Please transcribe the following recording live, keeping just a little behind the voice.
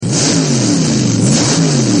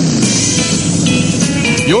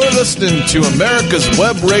listening to America's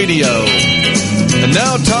Web Radio. And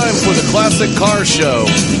now time for the Classic Car Show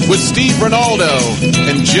with Steve Rinaldo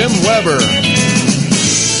and Jim Weber.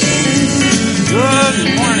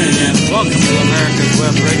 Good morning and welcome to America's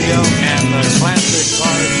Web Radio and the Classic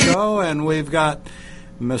Car Show. And we've got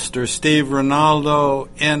Mr. Steve Rinaldo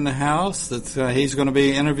in the house. He's going to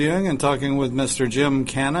be interviewing and talking with Mr. Jim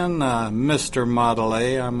Cannon, Mr. Model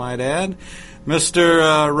A, I might add.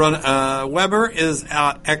 Mr. Weber is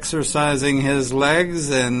out exercising his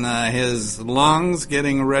legs and his lungs,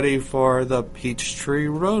 getting ready for the Peachtree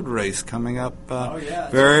Road Race coming up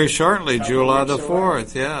very shortly, July the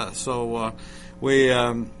 4th. Yeah, so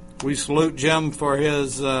we salute Jim for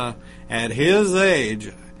his at his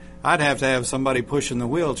age. I'd have to have somebody pushing the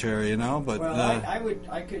wheelchair, you know. But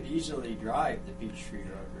I could easily drive the Peachtree Road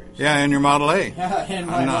Race. Yeah, in your Model A. Yeah, in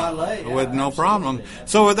my Model A. With no absolutely. problem. Yeah.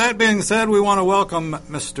 So with that being said, we want to welcome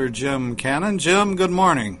Mr. Jim Cannon. Jim, good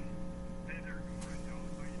morning.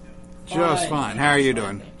 Just fine. How are you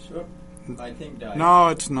doing? I think died. No,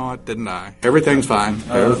 it's not. Didn't die. Everything's fine.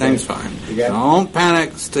 Everything's fine. Don't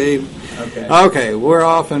panic, Steve. Okay, we're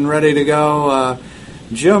off and ready to go.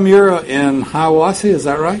 Jim, you're in Hiawassee, is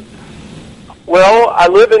that right? Well, I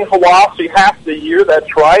live in Hiawassee half the year,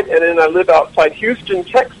 that's right, and then I live outside Houston,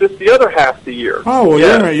 Texas the other half the year. Oh,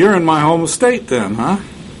 well, you're in my home state then, huh?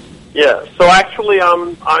 Yeah, so actually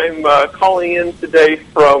I'm calling in today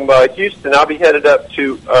from Houston. I'll be headed up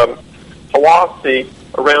to Hiawassee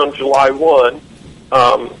around July 1.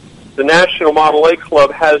 The National Model A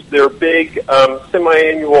Club has their big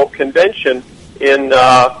semi-annual convention in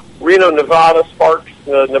Reno, Nevada, Sparks,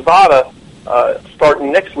 Nevada,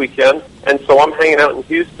 starting next weekend. And so I'm hanging out in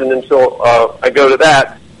Houston until I go to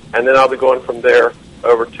that, and then I'll be going from there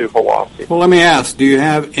over to Hiawassee. Well, let me ask, do you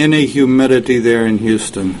have any humidity there in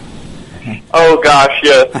Houston? Oh, gosh,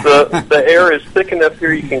 yes. The air is thick enough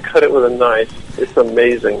here you can cut it with a knife. It's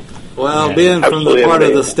amazing. Well, being from the part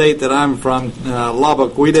of the state that I'm from,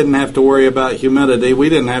 Lubbock, we didn't have to worry about humidity. We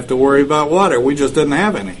didn't have to worry about water. We just didn't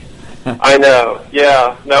have any. I know.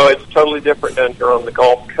 Yeah. No, it's totally different down here on the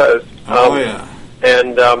Gulf Coast.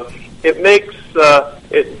 And it makes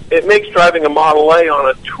it makes driving a Model A on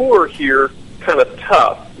a tour here kind of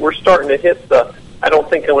tough. We're starting to hit the I don't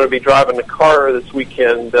think I'm going to be driving a car this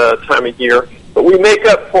weekend time of year. But we make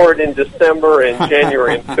up for it in December and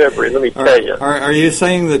January and February, let me tell you. Are you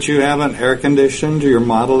saying that you haven't air-conditioned your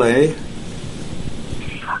Model A?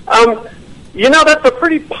 You know, that's a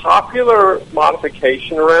pretty popular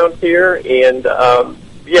modification around here. And,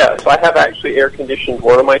 yes, I have actually air-conditioned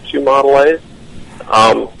one of my two Model A's.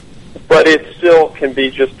 But it still can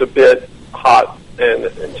be just a bit hot and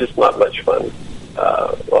just not much fun.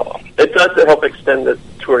 Well, it does help extend the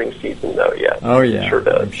touring season, though. Yeah. Oh yeah, it sure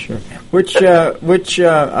does. I'm sure. Which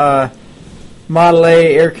Model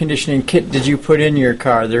A air conditioning kit did you put in your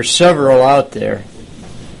car? There's several out there.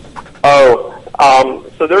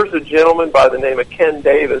 So there's a gentleman by the name of Ken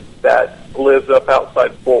Davis that lives up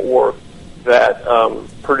outside Fort Worth that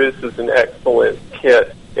produces an excellent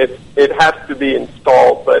kit. It has to be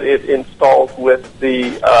installed, but it installs with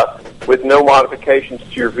with no modifications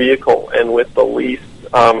to your vehicle and with the least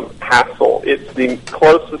hassle. It's the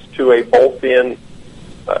closest to a bolt-in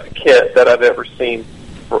kit that I've ever seen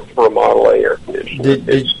for a Model A air conditioner.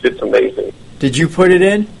 It's amazing. Did you put it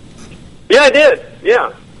in? Yeah, I did.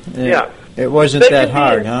 Yeah. It wasn't that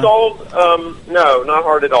hard, huh? No, not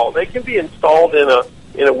hard at all. They can be installed in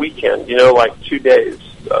a weekend. You know, like 2 days,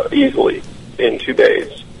 easily in 2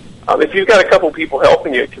 days. If you've got a couple people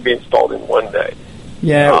helping you, it can be installed in 1 day.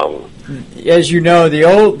 Yeah. As you know,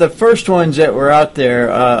 the first ones that were out there,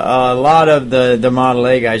 a lot of the Model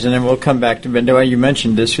A guys, and then we'll come back to the way you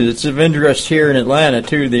mentioned this, because it's of interest here in Atlanta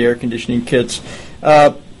too. The air conditioning kits.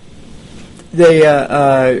 They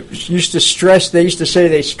used to say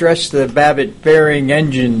they stressed the Babbitt bearing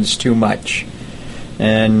engines too much.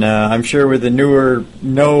 And I'm sure with the newer 1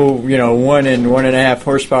 and 1.5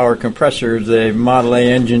 horsepower compressors, the Model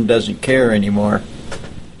A engine doesn't care anymore.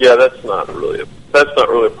 Yeah, that's not really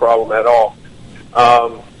a problem at all.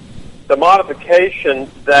 The modification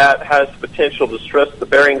that has potential to stress the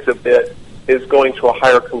bearings a bit is going to a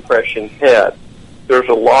higher compression head. There's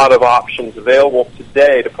a lot of options available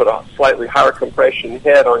today to put a slightly higher compression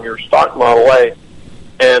head on your stock Model A.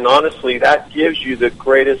 And honestly, that gives you the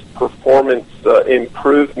greatest performance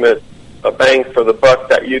improvement, a bang for the buck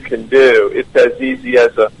that you can do. It's as easy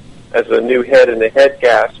as a new head in a head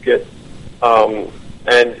gasket,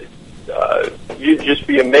 and you'd just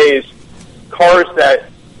be amazed. Cars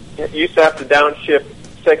that used to have to downshift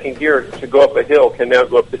second gear to go up a hill can now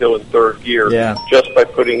go up the hill in third gear just by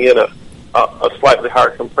putting in a slightly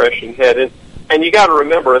higher compression head. And you got to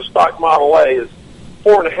remember, a stock Model A is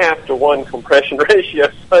 4.5 to 1 compression ratio,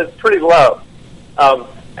 so it's pretty low.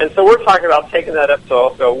 And so we're talking about taking that up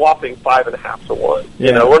to a whopping 5.5 to 1. Yeah.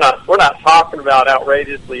 You know, we're not talking about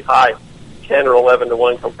outrageously high 10 or 11 to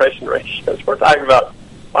 1 compression ratios. We're talking about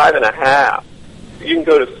 5.5. You can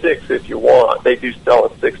go to 6 if you want. They do sell a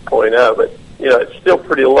 6.0, but you know it's still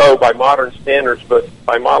pretty low by modern standards. But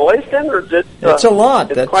by Model A standards, it's a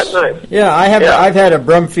lot. It's quite nice. Yeah, I've had a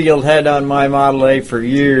Brumfield head on my Model A for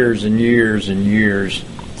years and years and years.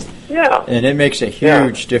 Yeah, and it makes a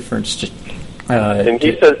huge difference to and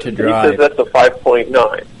he says drive. He says that's a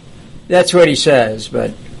 5.9. That's what he says,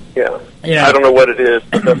 but yeah, you know, I don't know what it is,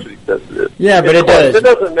 but that's what he says it is. Yeah, but it does. It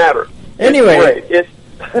doesn't matter. Anyway, it's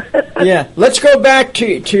yeah, let's go back to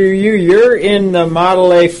you. You're in the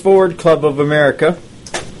Model A Ford Club of America.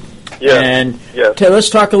 Yeah. And yes.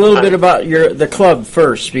 Let's talk a little bit about the club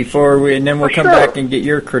first, and then we'll come back and get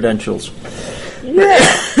your credentials. Yeah.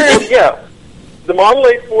 Well, yeah. The Model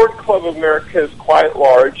A Ford Club of America is quite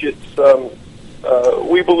large. It's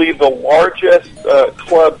we believe the largest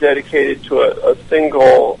club dedicated to a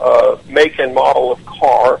single make and model of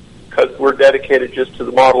car, because we're dedicated just to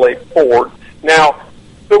the Model A Ford. Now,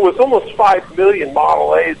 there was almost 5 million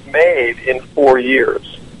Model A's made in 4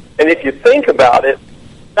 years. And if you think about it,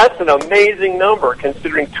 that's an amazing number,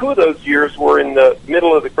 considering 2 of those years were in the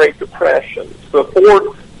middle of the Great Depression. So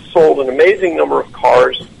Ford sold an amazing number of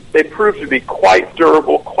cars. They proved to be quite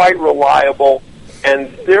durable, quite reliable, and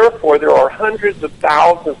therefore there are hundreds of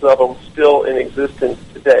thousands of them still in existence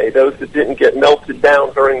today, those that didn't get melted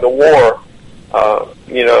down during the war,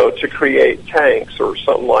 to create tanks or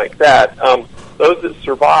something like that. Those that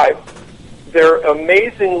survived, they're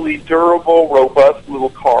amazingly durable, robust little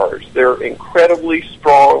cars. They're incredibly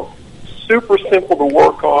strong, super simple to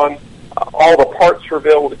work on. All the parts are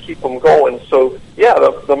available to keep them going. So, yeah,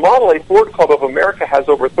 the Model A Ford Club of America has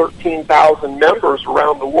over 13,000 members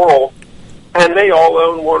around the world, and they all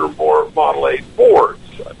own one or more Model A Fords.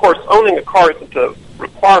 Of course, owning a car isn't a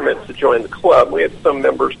requirement to join the club. We have some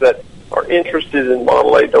members that are interested in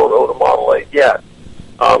Model A, don't own a Model A yet.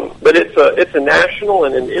 But it's a national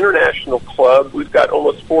and an international club. We've got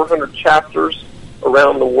almost 400 chapters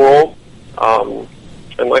around the world.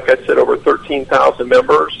 And like I said, over 13,000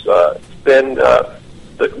 members. It's been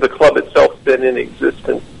the club itself's been in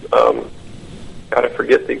existence. I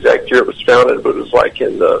forget the exact year it was founded, but it was like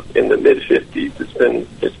in the mid-50s.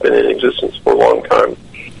 It's been in existence for a long time.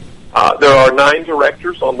 There are 9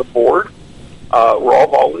 directors on the board. We're all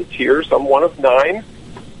volunteers. I'm one of 9,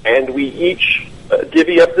 and we each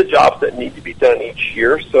divvy up the jobs that need to be done each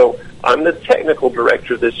year. So I'm the technical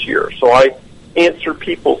director this year. So I answer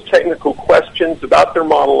people's technical questions about their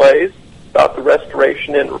Model A's, about the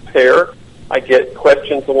restoration and repair. I get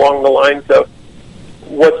questions along the lines of,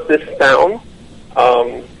 what's this sound?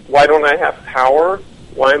 Why don't I have power?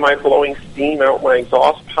 Why am I blowing steam out my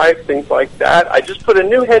exhaust pipe? Things like that. I just put a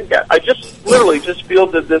new head gasket. I literally just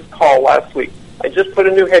fielded this call last week. I just put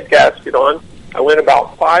a new head gasket on. I went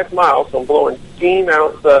about 5 miles. I'm blowing steam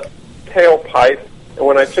out the tailpipe. And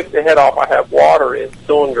when I took the head off, I have water in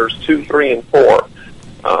cylinders 2, 3, and 4.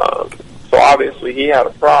 So obviously he had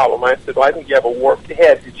a problem. I said, well, I think you have a warped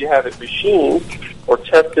head. Did you have it machined or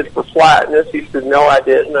tested for flatness? He said, no, I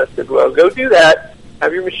didn't. I said, well, go do that.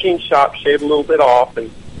 Have your machine shop shave a little bit off. And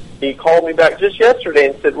he called me back just yesterday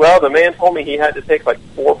and said, well, the man told me he had to take like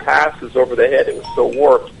 4 passes over the head. It was so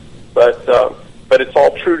warped. But it's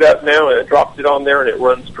all trued up now, and I dropped it on there, and it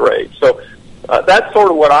runs great. So that's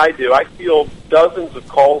sort of what I do. I field dozens of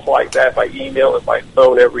calls like that by email and by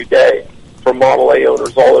phone every day from Model A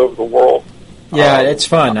owners all over the world. Yeah, it's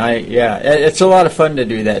fun. It's a lot of fun to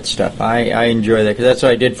do that stuff. I enjoy that, because that's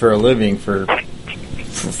what I did for a living for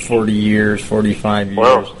 40 years, 45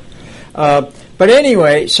 years. Wow. But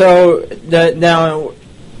anyway, so now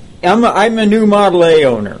I'm a new Model A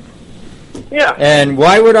owner. Yeah. And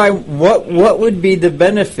why would what would be the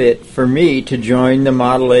benefit for me to join the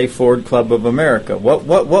Model A Ford Club of America? What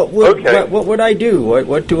would I do?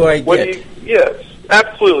 What do I get? Yes,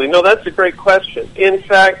 absolutely. No, that's a great question. In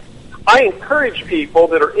fact, I encourage people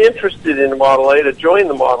that are interested in the Model A to join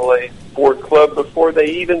the Model A Ford Club before they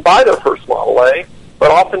even buy their first Model A.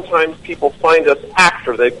 But oftentimes people find us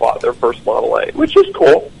after they bought their first Model A, which is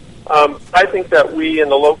cool. I think that we in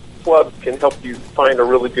the local clubs can help you find a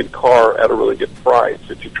really good car at a really good price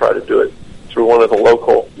if you try to do it through one of the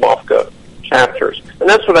local MAFCA chapters. And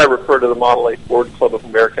that's what I refer to the Model A Ford Club of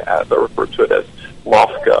America as. I refer to it as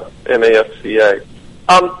MAFCA, M-A-F-C-A.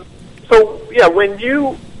 So, yeah, when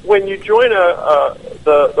you join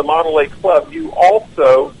the Model A Club, you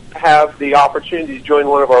also have the opportunity to join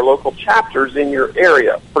one of our local chapters in your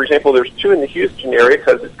area. For example, there's 2 in the Houston area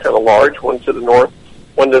because it's kind of large, one to the north,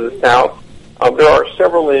 one to the south. There are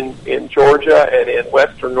several in Georgia and in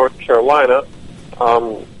western North Carolina.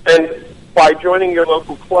 And by joining your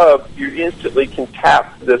local club, you instantly can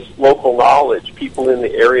tap this local knowledge. People in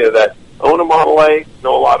the area that own a Model A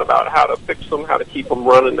know a lot about how to fix them, how to keep them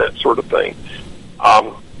running, that sort of thing.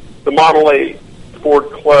 The Model A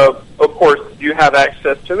Ford Club, of course, you have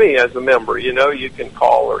access to me as a member. You know, you can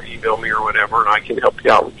call or email me or whatever, and I can help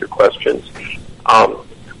you out with your questions.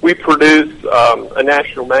 We produce a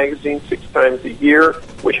national magazine 6 times a year,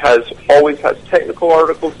 which always has technical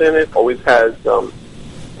articles in it, always has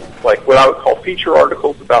like what I would call feature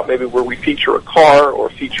articles about maybe where we feature a car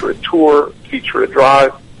or feature a tour, feature a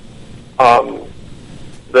drive.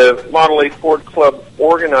 The Model A Ford Club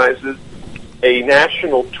organizes a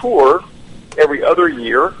national tour every other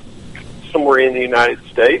year somewhere in the United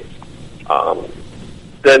States.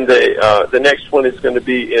 Then the next one is going to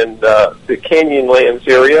be in the Canyonlands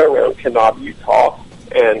area around Kanab, Utah,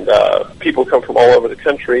 and people come from all over the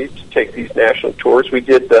country to take these national tours. We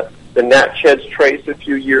did the Natchez Trace a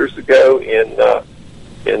few years ago in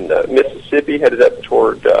Mississippi, headed up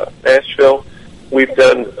toward Nashville. We've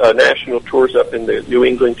done national tours up in the New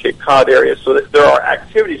England Cape Cod area. So there are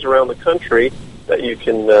activities around the country that you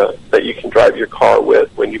can drive your car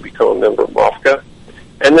with when you become a member of MOFCA.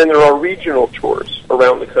 And then there are regional tours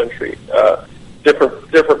around the country.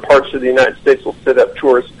 Different parts of the United States will set up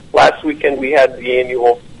tours. Last weekend we had the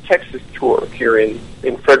annual Texas tour here in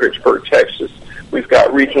Fredericksburg, Texas. We've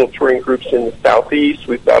got regional touring groups in the southeast.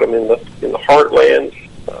 We've got them in the heartland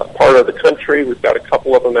part of the country. We've got a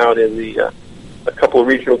couple of them out in a couple of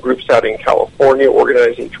regional groups out in California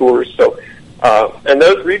organizing tours. So, and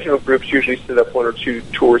those regional groups usually set up 1 or 2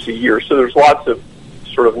 tours a year. So there's lots of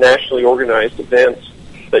sort of nationally organized events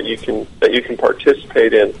that you can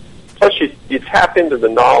participate in. Plus, you tap into the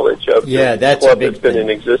knowledge of the club that's been in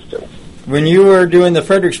existence. When you were doing the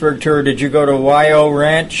Fredericksburg tour, did you go to YO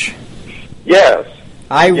Ranch? Yes.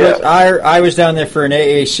 I was down there for an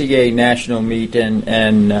AACA national meet,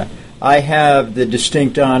 and I have the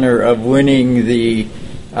distinct honor of winning the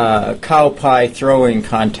cow pie throwing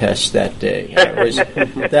contest that day.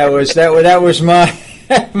 That was my.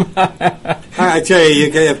 I tell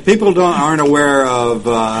you, if people aren't aware of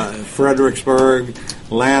Fredericksburg,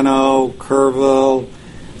 Llano, Kerrville,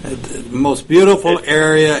 the most beautiful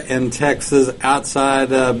area in Texas, outside,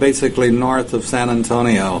 basically north of San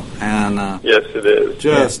Antonio, and yes, it is.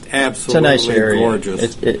 Just absolutely it's a nice area.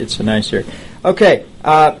 Gorgeous. It's a nice area. Okay,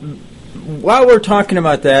 while we're talking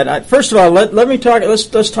about that, first of all, let me talk.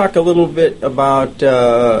 Let's talk a little bit about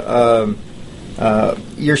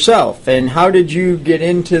yourself and how did you get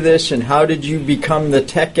into this, and how did you become the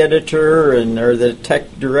tech editor or the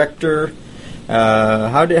tech director?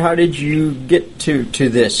 How did you get to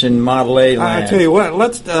this in Model A land? I tell you what,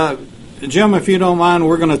 let's Jim, if you don't mind,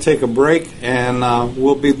 we're going to take a break, and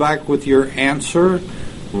we'll be back with your answer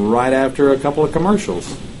right after a couple of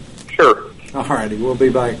commercials. Sure. All righty, we'll be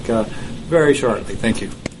back very shortly. Thank you.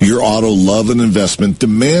 Your auto love and investment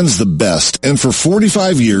demands the best, and for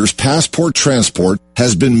 45 years, Passport Transport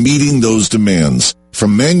has been meeting those demands.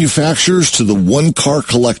 From manufacturers to the one-car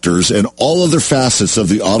collectors and all other facets of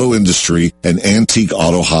the auto industry and antique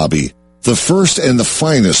auto hobby. The first and the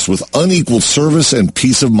finest with unequaled service and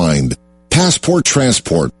peace of mind. Passport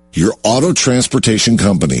Transport, your auto transportation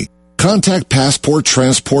company. Contact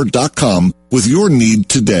PassportTransport.com with your need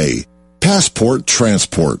today. Passport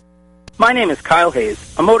Transport. My name is Kyle Hayes,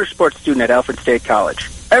 a motorsports student at Alfred State College.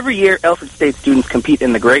 Every year, Alfred State students compete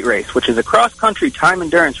in the Great Race, which is a cross-country time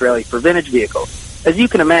endurance rally for vintage vehicles. As you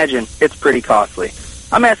can imagine, it's pretty costly.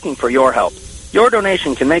 I'm asking for your help. Your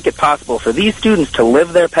donation can make it possible for these students to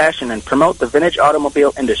live their passion and promote the vintage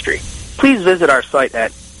automobile industry. Please visit our site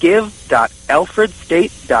at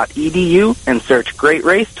give.alfredstate.edu and search Great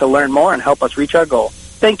Race to learn more and help us reach our goal.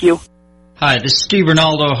 Thank you. Hi, this is Steve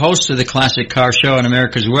Rinaldo, host of the Classic Car Show on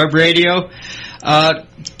America's Web Radio.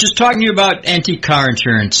 Just talking to you about antique car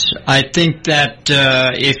insurance. I think that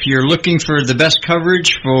if you're looking for the best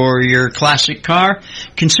coverage for your classic car,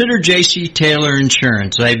 consider J.C. Taylor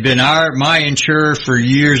Insurance. I've been my insurer for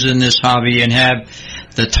years in this hobby and have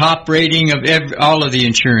the top rating of all of the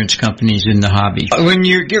insurance companies in the hobby. When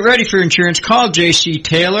you get ready for insurance, call J.C.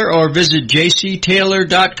 Taylor or visit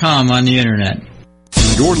jctaylor.com on the Internet.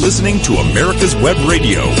 You're listening to America's Web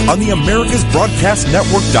Radio on the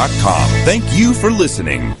AmericasBroadcastNetwork.com. Thank you for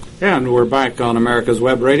listening. And we're back on America's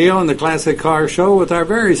Web Radio and the Classic Car Show with our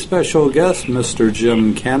very special guest, Mr.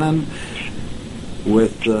 Jim Cannon.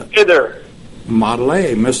 Hey there. Model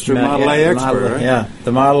A, Mr. Model A expert, right? Yeah,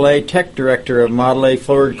 the Model A tech director of Model A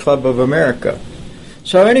Ford Club of America.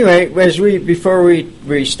 So anyway, before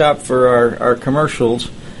we stop for our commercials,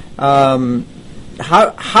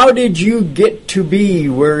 how did you get to be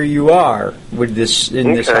where you are with this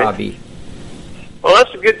this hobby? Well,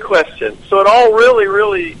 that's a good question. So it all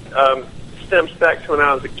really stems back to when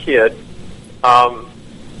I was a kid.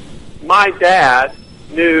 My dad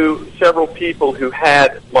knew several people who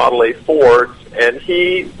had Model A Fords, and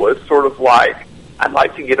he was sort of like, I'd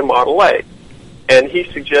like to get a Model A. And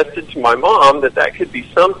he suggested to my mom that could be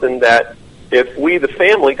something that if we, the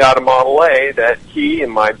family, got a Model A, that he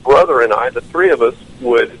and my brother and I, the three of us,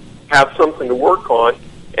 would have something to work on.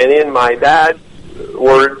 And in my dad's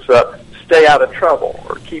words, stay out of trouble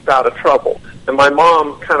or keep out of trouble. And my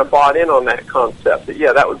mom kind of bought in on that concept that,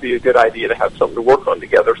 yeah, that would be a good idea to have something to work on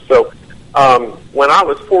together. So when I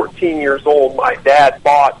was 14 years old, my dad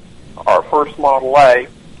bought our first Model A,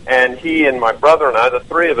 and he and my brother and I, the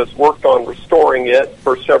three of us, worked on restoring it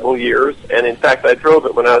for several years. And, in fact, I drove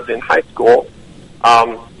it when I was in high school.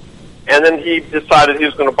 And then he decided he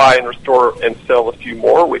was going to buy and restore and sell a few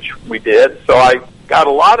more, which we did. So I got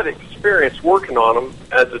a lot of experience working on them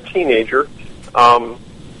as a teenager,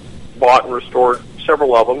 bought and restored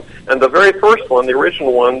several of them. And the very first one, the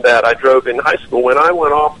original one that I drove in high school, when I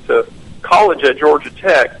went off to college at Georgia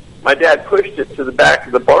Tech, my dad pushed it to the back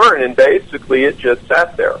of the barn, and basically it just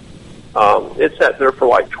sat there. It sat there for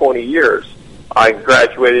like 20 years. I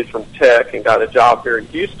graduated from Tech and got a job here in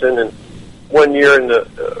Houston, and one year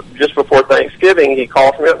just before Thanksgiving, he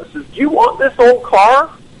called me up and says, "Do you want this old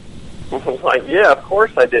car?" I was like, "Yeah, of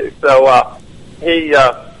course I do." So he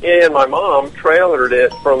and my mom trailered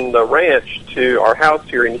it from the ranch to our house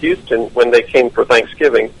here in Houston when they came for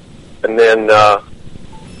Thanksgiving, and then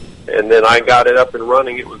I got it up and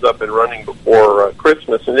running. It was up and running before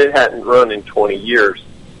Christmas, and it hadn't run in 20 years.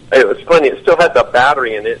 It was funny. It still had the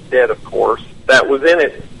battery in it, dead, of course, that was in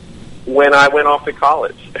it when I went off to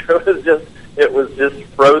college. It was just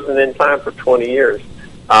frozen in time for 20 years.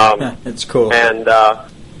 That's cool. And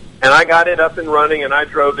I got it up and running, and I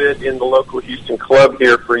drove it in the local Houston club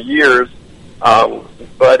here for years,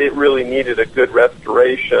 but it really needed a good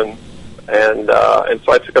restoration, and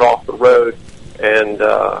so I took it off the road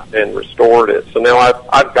and restored it. So now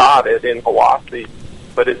I've got it in Hawaii,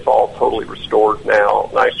 but it's all totally restored now.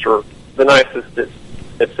 The nicest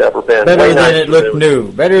it's ever been. Better than it looked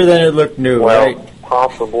new. Better than it looked new, well, right?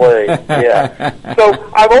 Possibly, yeah.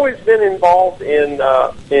 So I've always been involved in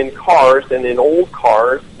cars and in old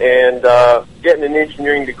cars, and getting an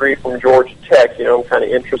engineering degree from Georgia Tech. You know, I'm kind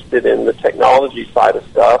of interested in the technology side of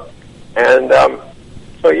stuff, and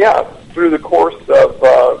so yeah, through the course of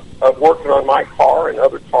working on my car and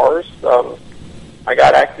other cars, I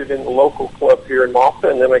got active in the local club here in Malta,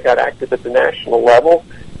 and then I got active at the national level,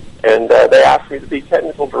 and they asked me to be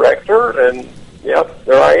technical director, and yep,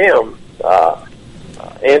 there I am.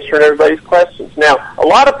 Answering everybody's questions. Now, a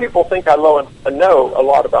lot of people think I know a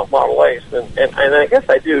lot about Model A's, and I guess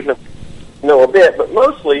I do know a bit, but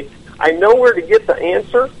mostly I know where to get the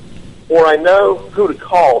answer, or I know who to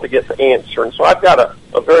call to get the answer. And so I've got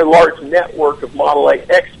a very large network of Model A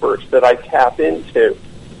experts that I tap into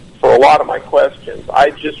for a lot of my questions.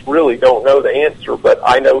 I just really don't know the answer, but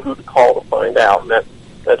I know who to call to find out, and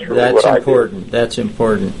that's really what important. I do. That's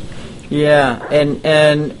important. Yeah,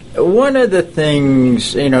 and one of the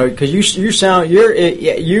things, you know, because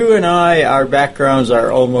you and I, our backgrounds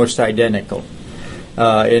are almost identical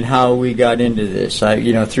in how we got into this.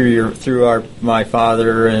 Through my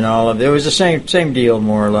father and all of it was the same deal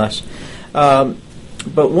more or less.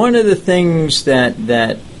 But one of the things that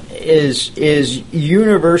is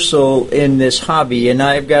universal in this hobby, and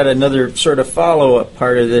I've got another sort of follow-up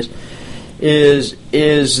part of this, is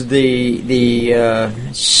the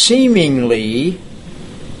seemingly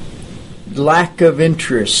lack of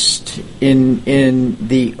interest in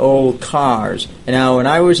the old cars. Now, when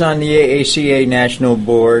I was on the AACA National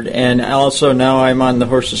Board, and also now I'm on the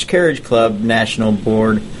Horseless Carriage Club National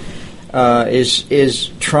Board, is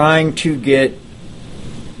trying to get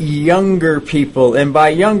younger people, and by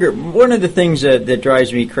younger, one of the things that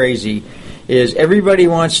drives me crazy is everybody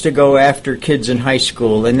wants to go after kids in high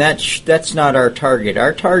school, and that's not our target.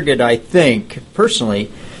 Our target, I think,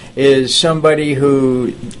 personally, is somebody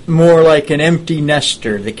who, more like an empty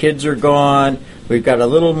nester. The kids are gone, we've got a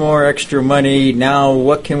little more extra money, now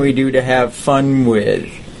what can we do to have fun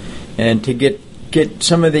with? And to get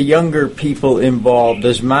some of the younger people involved.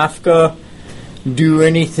 Does MAFCA do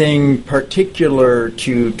anything particular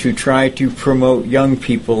to try to promote young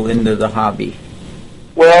people into the hobby?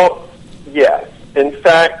 Well, yes. In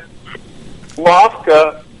fact,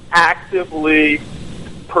 MAFCA actively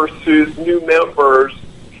pursues new members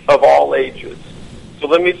of all ages. So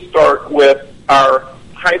let me start with our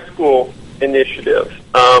high school initiative.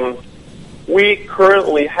 We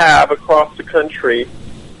currently have across the country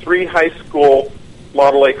 3 high school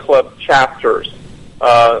Model A Club chapters.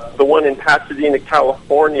 The one in Pasadena,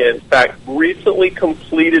 California, in fact, recently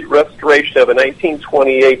completed restoration of a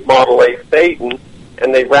 1928 Model A Phaeton,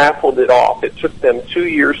 and they raffled it off. It took them 2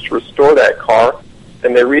 years to restore that car,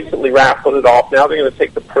 and they recently raffled it off. Now they're going to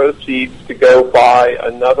take the proceeds to go buy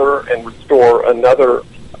another and restore another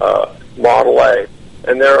Model A.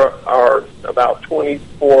 And there are about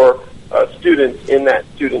 24 students in that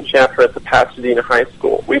student chapter at the Pasadena High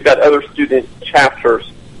School. We've got other student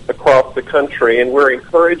chapters across the country, and we're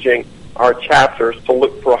encouraging our chapters to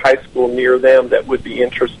look for a high school near them that would be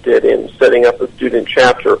interested in setting up a student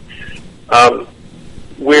chapter. So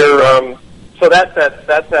that's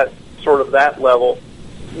at sort of that level.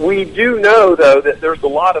 We do know, though, that there's a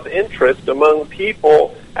lot of interest among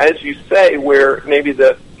people, as you say, where maybe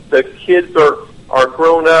the kids are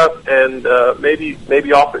grown up and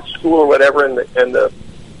maybe off at school or whatever, and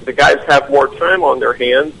the guys have more time on their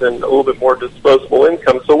hands and a little bit more disposable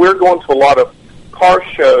income. So we're going to a lot of car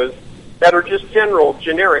shows that are just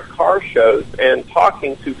generic car shows and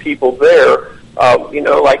talking to people there,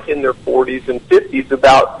 like in their 40s and 50s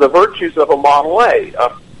about the virtues of a Model A.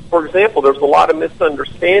 For example, there's a lot of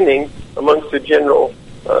misunderstanding amongst the general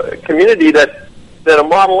community that a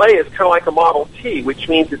Model A is kind of like a Model T, which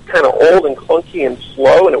means it's kind of old and clunky and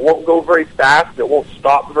slow, and it won't go very fast, and it won't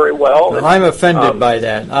stop very well. Well, I'm offended by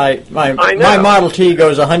that. My Model T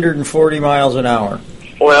goes 140 miles an hour.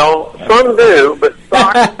 Well, some do, but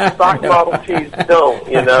stock Model Ts don't.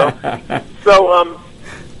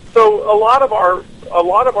 So a lot of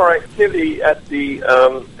our activity at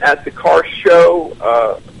the car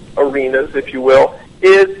show arenas, if you will,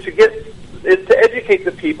 is to educate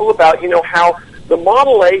the people about how the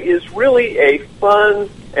Model A is really a fun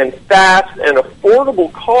and fast and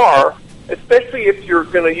affordable car, especially if you're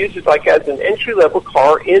going to use it like as an entry-level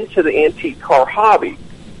car into the antique car hobby.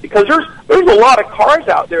 Because there's a lot of cars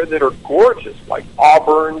out there that are gorgeous, like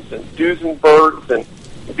Auburns and Duesenbergs and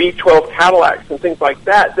V12 Cadillacs and things like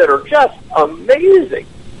that are just amazing.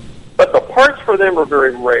 But the parts for them are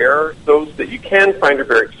very rare. Those that you can find are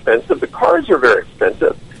very expensive. The cars are very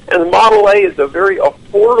expensive. And the Model A is a very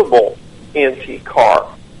affordable antique car,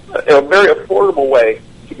 a very affordable way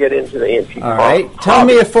to get into the antique car. All right. Tell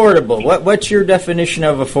me affordable. What's your definition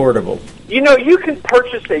of affordable? You can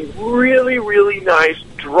purchase a really, really nice,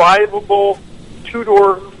 drivable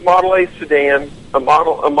two-door Model A sedan, a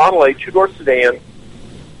Model A two-door sedan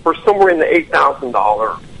for somewhere in the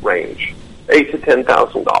 $8,000 range, $8,000 to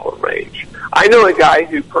 $10,000 range. I know a guy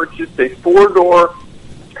who purchased a four-door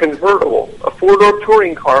convertible, a four-door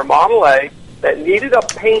touring car, Model A, that needed a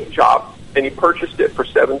paint job, and he purchased it for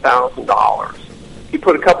 $7,000. He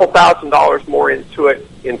put a couple $1,000s more into it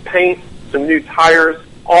in paint, some new tires,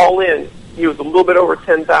 all in. He was a little bit over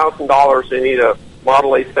 $10,000 and needed a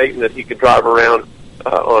Model A Phaeton that he could drive around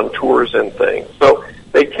on tours and things. So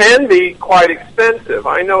they can be quite expensive.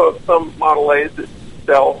 I know of some Model A's that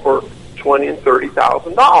sell for $20,000 and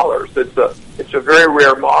 $30,000. It's a very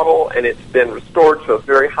rare model, and it's been restored to a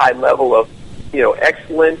very high level of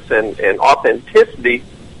excellence and authenticity.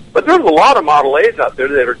 But there's a lot of Model A's out there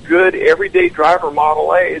that are good everyday driver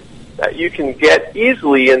Model A's that you can get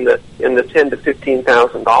easily in the $10,000 to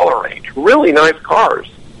 $15,000 range. Really nice cars.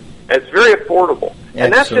 And it's very affordable.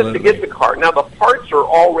 And that's just to get the car. Now the parts are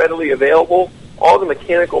all readily available. All the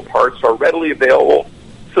mechanical parts are readily available,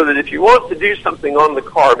 so that if you want to do something on the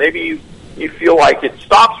car, maybe you feel like it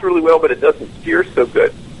stops really well, but it doesn't steer so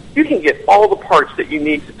good, you can get all the parts that you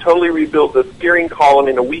need to totally rebuild the steering column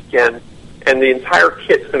in a weekend, and the entire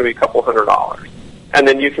kit's going to be a couple $100. And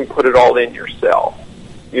then you can put it all in yourself.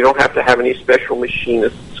 You don't have to have any special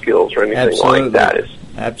machinist skills or anything like that.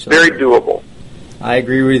 It's very doable. I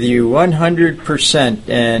agree with you 100%.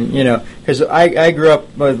 And, because I grew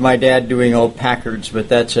up with my dad doing old Packards, but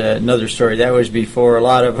that's another story. That was before a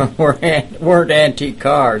lot of them weren't antique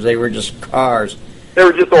cars. They were just cars. They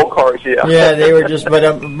were just old cars, yeah. Yeah, they were just.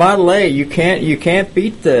 But Model A, you can't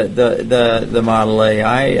beat the Model A.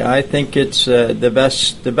 I think it's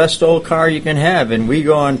the best old car you can have, and we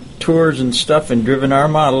go on tours and stuff and driven our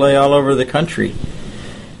Model A all over the country.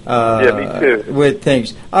 Yeah, me too. With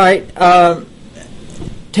things. All right.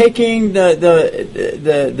 Taking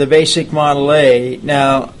the basic Model A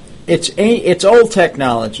now, it's old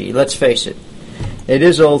technology. Let's face it. It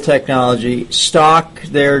is old technology. Stock,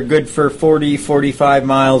 they're good for 40, 45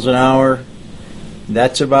 miles an hour.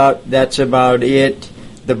 That's about it.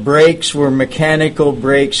 the brakes were mechanical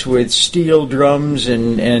brakes with steel drums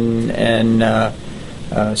and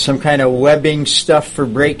some kind of webbing stuff for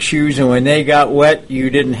brake shoes, and when they got wet, you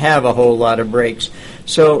didn't have a whole lot of brakes.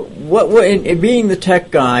 So, being the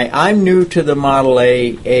tech guy, I'm new to the Model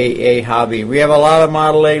A hobby. We have a lot of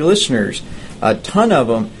Model A listeners, a ton of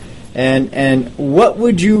them. And what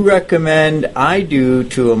would you recommend I do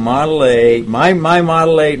to a Model A, my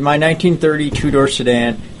Model A, my 1930 two-door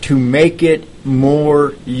sedan, to make it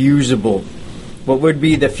more usable? What would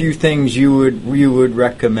be the few things you would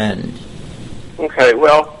recommend? Okay,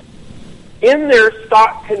 well, in their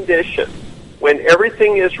stock condition, when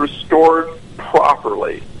everything is restored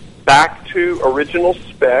properly, back to original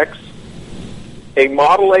specs, a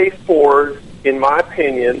Model A Ford, in my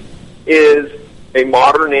opinion, is a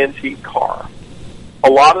modern antique car. A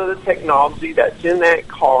lot of the technology that's in that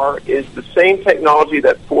car is the same technology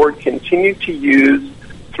that Ford continued to use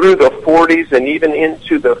through the 40s and even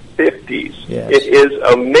into the 50s. Yes. It is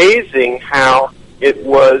amazing how it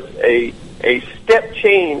was a step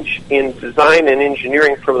change in design and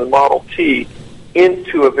engineering from the Model T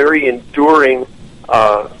into a very enduring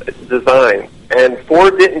design. And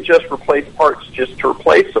Ford didn't just replace parts just to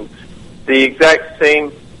replace them. The exact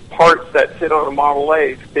same parts that fit on a Model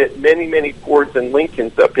A fit many, many Fords and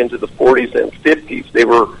Lincolns up into the 40s and 50s. They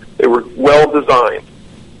were well designed.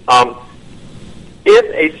 If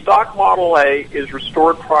a stock Model A is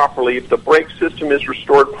restored properly, if the brake system is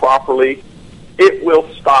restored properly, it will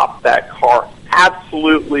stop that car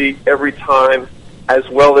absolutely every time, as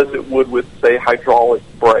well as it would with, say, hydraulic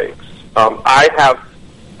brakes. I have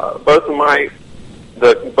both of my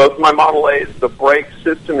Model A's. The brake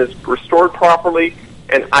system is restored properly,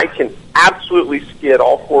 and I can absolutely skid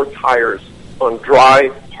all four tires on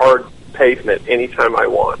dry, hard pavement anytime I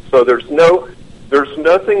want. So there's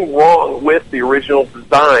nothing wrong with the original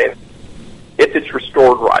design if it's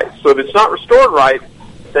restored right. So if it's not restored right,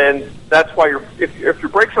 then that's why if your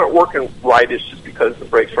brakes aren't working right, it's just because the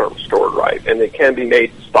brakes aren't restored right, and they can be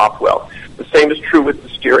made to stop well. The same is true with the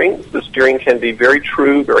steering. The steering can be very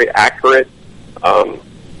true, very accurate. The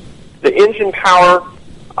engine power,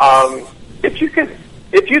 if you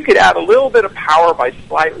could add a little bit of power by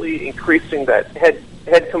slightly increasing that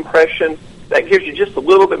head compression, that gives you just a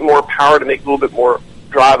little bit more power to make it a little bit more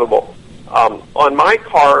drivable. On my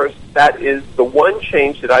cars, that is the one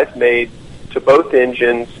change that I've made to both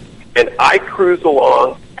engines, and I cruise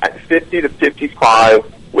along at 50 to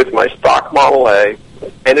 55 with my stock Model A,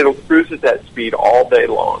 and it'll cruise at that speed all day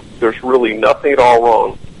long. There's really nothing at all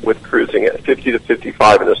wrong with cruising at 50 to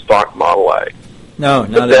 55 in a stock Model A. No,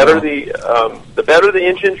 not the better at all. The better the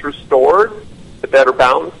engine's restored, the better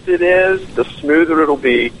balanced it is, the smoother it'll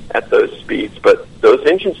be at those speeds. But those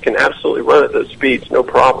engines can absolutely run at those speeds, no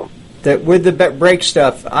problem. With the brake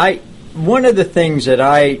stuff, one of the things that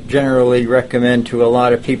I generally recommend to a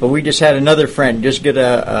lot of people, we just had another friend just get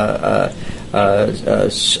a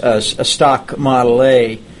stock Model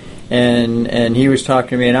A, and he was talking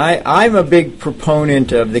to me, and I'm a big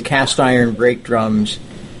proponent of the cast iron brake drums.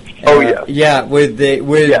 Yeah, with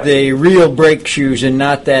the real brake shoes and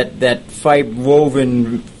not that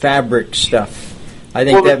woven fabric stuff. I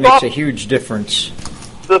think that makes a huge difference.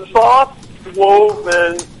 The soft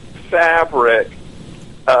woven fabric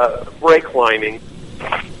brake lining,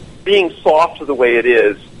 being soft the way it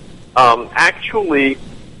is, actually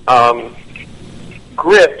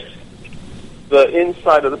grips the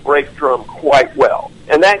inside of the brake drum quite well.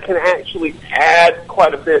 And that can actually add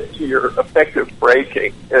quite a bit to your effective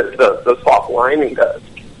braking, the soft lining does.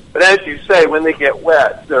 But as you say, when they get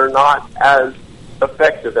wet, they're not as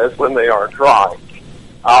effective as when they are dry.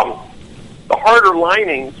 The harder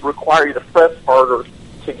linings require you to press harder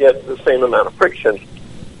to get the same amount of friction.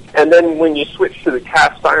 And then when you switch to the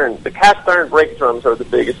cast iron brake drums are the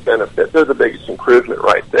biggest benefit. They're the biggest improvement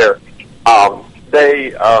right there.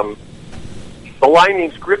 The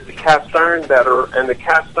linings grip the cast iron better, and the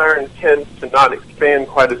cast iron tends to not expand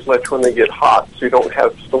quite as much when they get hot, so you don't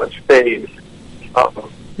have so much fade.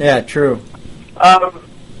 Yeah, true. I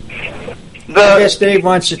guess Dave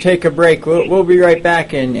wants to take a break. We'll be right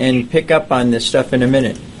back and pick up on this stuff in a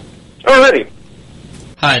minute. Alrighty.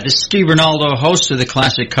 Hi, this is Steve Rinaldo, host of the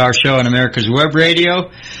Classic Car Show on America's Web Radio.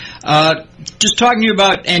 Just talking to you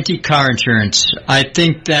about antique car insurance. I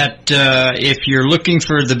think that if you're looking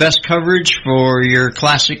for the best coverage for your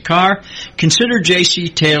classic car, consider J.C.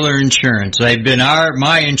 Taylor Insurance. I've been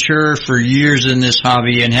my insurer for years in this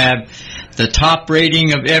hobby and have the top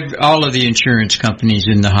rating of all of the insurance companies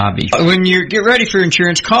in the hobby. When you get ready for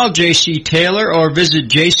insurance, call J.C. Taylor or visit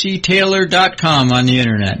jctaylor.com on the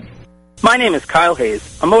Internet. My name is Kyle Hayes,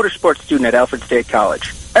 a motorsports student at Alfred State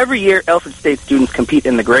College. Every year, Alfred State students compete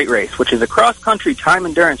in the Great Race, which is a cross-country time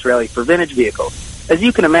endurance rally for vintage vehicles. As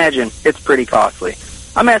you can imagine, it's pretty costly.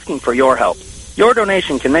 I'm asking for your help. Your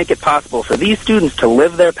donation can make it possible for these students to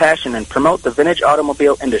live their passion and promote the vintage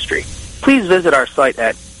automobile industry. Please visit our site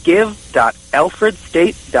at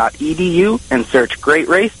give.alfredstate.edu and search Great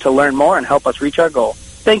Race to learn more and help us reach our goal.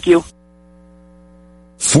 Thank you.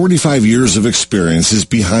 45 years of experience is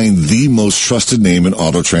behind the most trusted name in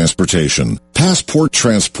auto transportation. Passport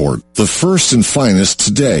Transport, the first and finest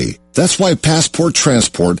today. That's why Passport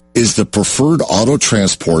Transport is the preferred auto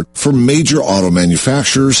transport for major auto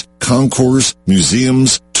manufacturers, concours,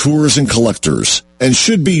 museums, tours, and collectors, and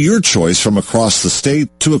should be your choice from across the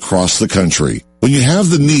state to across the country. When you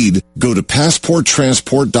have the need, go to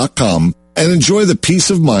PassportTransport.com and enjoy the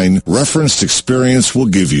peace of mind referenced experience will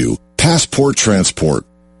give you. Passport Transport.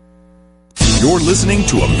 You're listening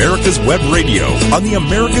to America's Web Radio on the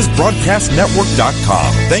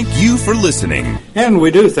AmericasBroadcastNetwork.com. Thank you for listening. And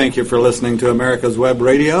we do thank you for listening to America's Web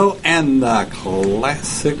Radio and the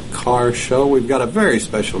Classic Car Show. We've got a very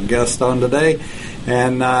special guest on today,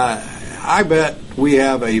 and I bet we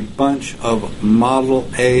have a bunch of Model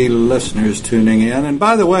A listeners tuning in. And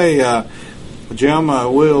by the way, Jim,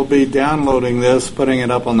 we'll be downloading this, putting it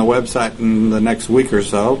up on the website in the next week or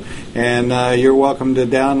so, and you're welcome to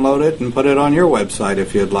download it and put it on your website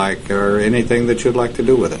if you'd like, or anything that you'd like to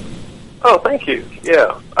do with it. Oh, thank you.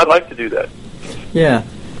 Yeah, I'd like to do that. Yeah.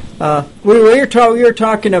 We were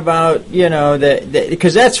talking about,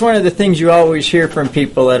 because that's one of the things you always hear from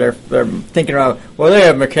people that are thinking about, well, they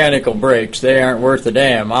have mechanical brakes. They aren't worth a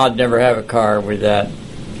damn. I'd never have a car with that.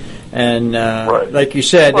 And right. Like you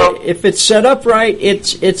said, if it's set up right,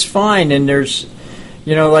 it's fine. And there's,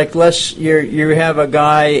 like Les, you have a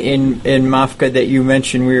guy in Mafka that you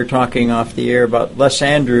mentioned. We were talking off the air about Les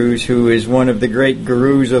Andrews, who is one of the great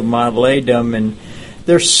gurus of Model A-dom. And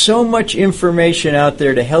there's so much information out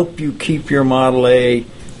there to help you keep your Model A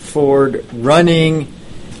Ford running,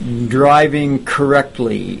 driving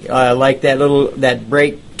correctly. Like that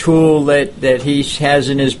brake tool that he has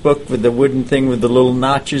in his book with the wooden thing with the little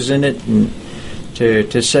notches in it, and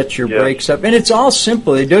to set your brakes up. And it's all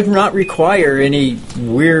simple. It does not require any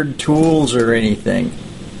weird tools or anything.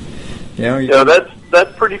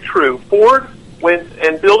 That's pretty true. Ford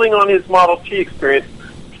and building on his Model T experience,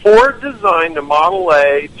 Ford designed a Model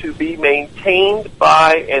A to be maintained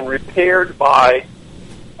by and repaired by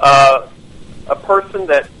a person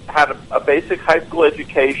that had a basic high school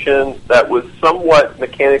education, that was somewhat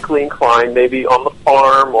mechanically inclined, maybe on the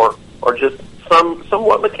farm or just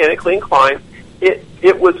somewhat mechanically inclined.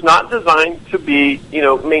 It was not designed to be,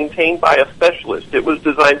 maintained by a specialist. It was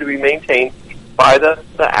designed to be maintained by the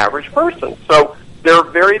average person. So they're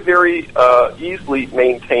very, very easily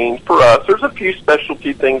maintained for us. There's a few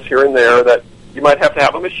specialty things here and there that you might have to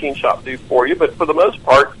have a machine shop do for you, but for the most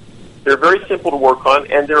part, they're very simple to work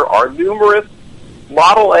on, and there are numerous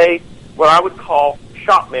Model A, what I would call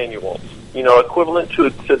shop manuals, equivalent to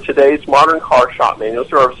today's modern car shop manuals.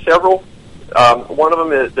 There are several. One of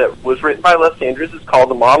them that was written by Les Andrews is called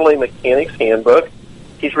the Model A Mechanic's Handbook.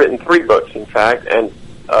 He's written 3 books, in fact, and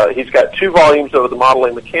he's got 2 volumes of the Model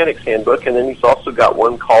A Mechanic's Handbook, and then he's also got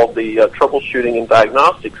one called the Troubleshooting and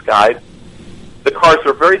Diagnostics Guide. The cars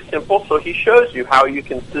are very simple, so he shows you how you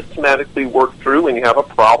can systematically work through when you have a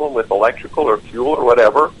problem with electrical or fuel or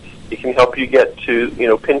whatever. He can help you get to,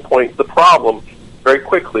 pinpoint the problem very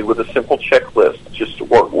quickly with a simple checklist, just to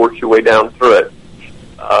work your way down through it.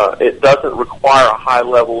 It doesn't require a high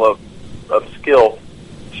level of skill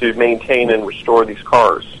to maintain and restore these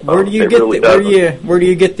cars. Where do you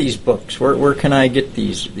get these books? Where can I get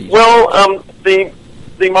these? Well, the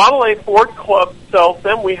Model A Ford Club sells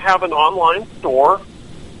them. We have an online store,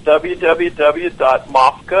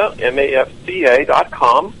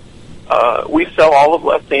 www.mafca.com. We sell all of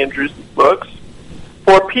Les Andrews' books.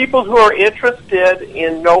 For people who are interested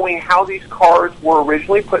in knowing how these cars were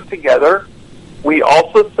originally put together, we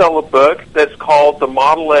also sell a book that's called the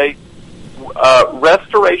Model A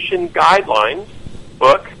Restoration Guidelines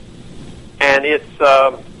book, and it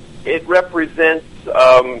represents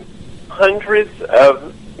hundreds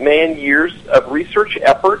of man-years of research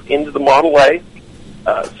effort into the Model A.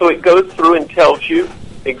 So it goes through and tells you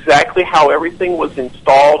exactly how everything was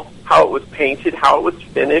installed, how it was painted, how it was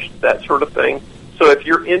finished, that sort of thing. So if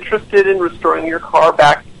you're interested in restoring your car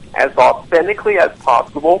back as authentically as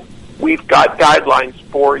possible, we've got guidelines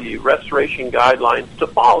for you, restoration guidelines to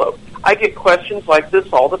follow. I get questions like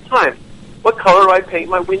this all the time. What color do I paint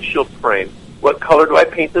my windshield frame? What color do I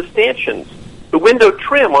paint the stanchions? The window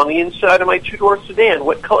trim on the inside of my 2-door sedan,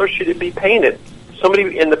 what color should it be painted?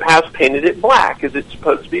 somebody in the past painted it black. Is it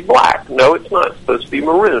supposed to be black? No, it's not. It's supposed to be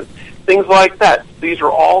maroon. Things like that. These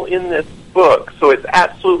are all in this book, so it's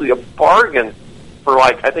absolutely a bargain for,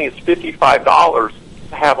 like, I think it's $55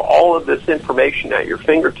 to have all of this information at your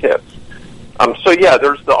fingertips. So, yeah,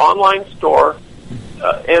 there's the online store,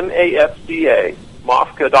 MAFCA,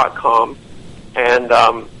 Mafca.com,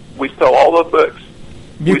 and we sell all the books.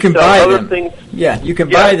 You can buy them. Things. Yeah, you can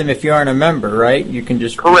buy them if you aren't a member, right? You can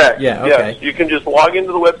just... Correct. Yeah, okay. Yes, you can just log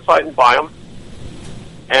into the website and buy them.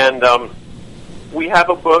 And we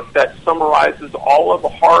have a book that summarizes all of the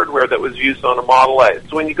hardware that was used on a Model A.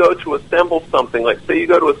 So when you go to assemble something, like say you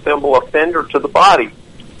go to assemble a fender to the body,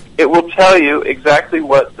 it will tell you exactly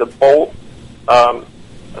what the bolt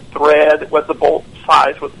thread, what the bolt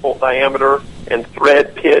size, what the bolt diameter, and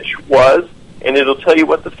thread pitch was, and it'll tell you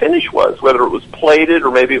what the finish was, whether it was plated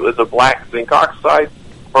or maybe it was a black zinc oxide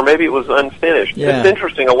or maybe it was unfinished. Yeah. It's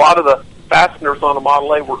interesting. A lot of the fasteners on a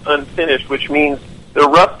Model A were unfinished, which means they're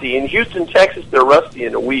rusty. In Houston, Texas, they're rusty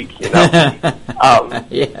in a week, you know.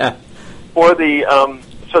 Yeah. For the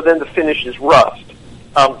so then the finish is rust.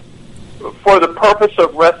 For the purpose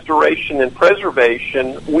of restoration and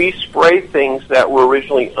preservation, we spray things that were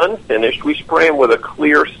originally unfinished. We spray them with a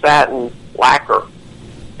clear satin lacquer.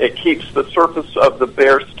 It keeps the surface of the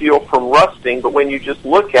bare steel from rusting, but when you just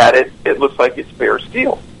look at it, it looks like it's bare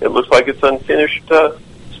steel. It looks like it's unfinished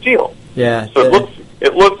steel. Yeah. So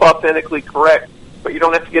it looks authentically correct, but you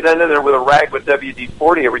don't have to get under there with a rag with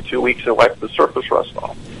WD-40 every 2 weeks and wipe the surface rust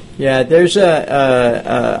off. Yeah, there's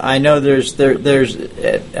I know there's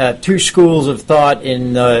two schools of thought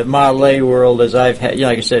in the Model A world, as I've had,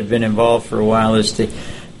 like I said, been involved for a while. Is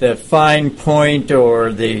the fine point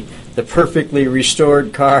or the perfectly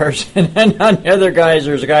restored cars, and then on the other guys,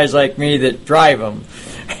 there's guys like me that drive them.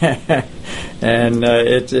 And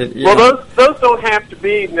well, those don't have to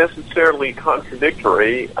be necessarily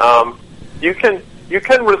contradictory. You can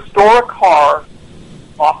restore a car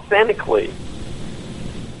authentically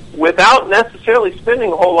without necessarily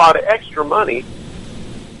spending a whole lot of extra money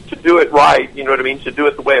to do it right, you know what I mean, to do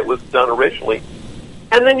it the way it was done originally.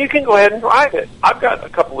 And then you can go ahead and drive it. I've got a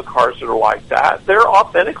couple of cars that are like that. They're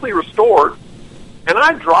authentically restored, and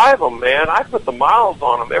I drive them, man. I put the miles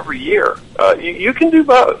on them every year. You can do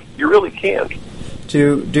both. You really can.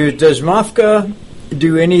 Does Mafca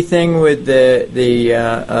do anything with the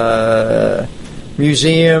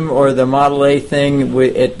museum or the Model A thing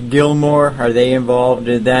at Gilmore? Are they involved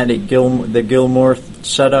in that at the Gilmore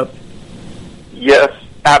setup? Yes,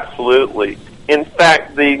 absolutely. In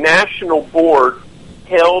fact, the National Board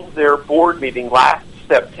held their board meeting last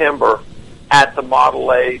September at the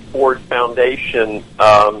Model A Ford Foundation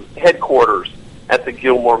headquarters at the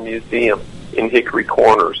Gilmore Museum in Hickory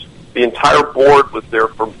Corners. The entire board was there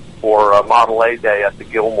for Model A Day at the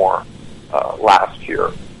Gilmore last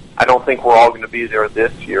year. I don't think we're all going to be there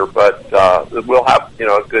this year, but we'll have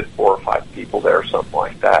a good 4 or 5 people there, or something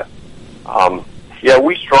like that. Yeah,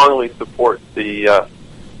 we strongly support the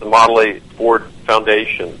Model A Ford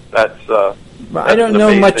Foundation. That's I don't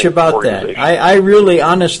know much about that. I really,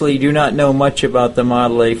 honestly, do not know much about the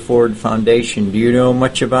Model A Ford Foundation. Do you know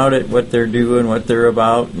much about it? What they're doing, what they're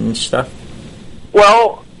about, and stuff?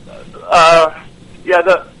 Well,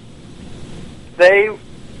 yeah,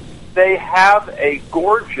 they have a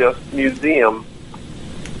gorgeous museum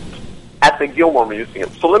at the Gilmore Museum.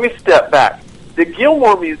 So let me step back. The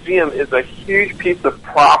Gilmore Museum is a huge piece of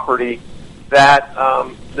property that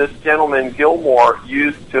this gentleman Gilmore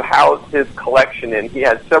used to house his collection in. He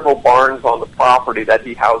had several barns on the property that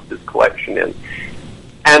he housed his collection in.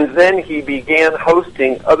 And then he began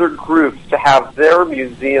hosting other groups to have their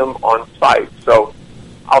museum on site. So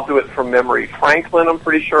I'll do it from memory. Franklin, I'm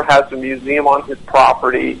pretty sure, has a museum on his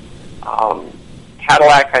property.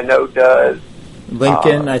 Cadillac, I know, does.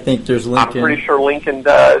 Lincoln, I think there's Lincoln. I'm pretty sure Lincoln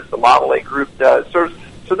does. The Model A group does. So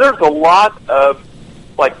there's a lot of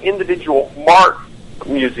individual mark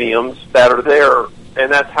museums that are there,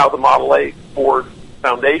 and that's how the Model A Ford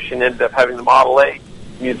Foundation ended up having the Model A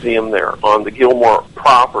museum there on the Gilmore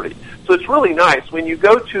property. So it's really nice. When you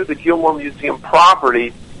go to the Gilmore Museum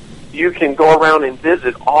property, you can go around and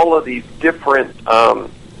visit all of these different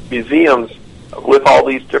museums with all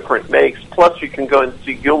these different makes. Plus, you can go and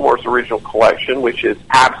see Gilmore's original collection, which is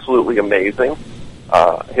absolutely amazing.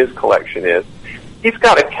 His collection is. He's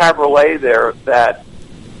got a Cabriolet there that...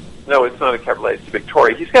 No, it's not a Cabriolet, it's a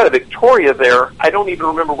Victoria. He's got a Victoria there. I don't even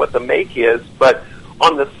remember what the make is, but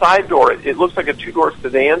on the side door, it looks like a 2-door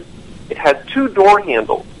sedan. It has 2 door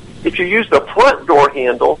handles. If you use the front door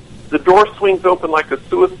handle, the door swings open like a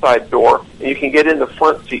suicide door, and you can get in the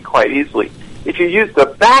front seat quite easily. If you use the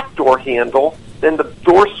back door handle, then the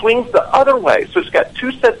door swings the other way. So it's got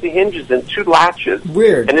two sets of hinges and two latches.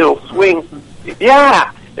 Weird. And it'll swing.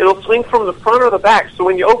 Yeah, it'll swing from the front or the back. So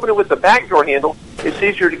when you open it with the back door handle, it's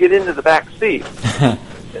easier to get into the back seat.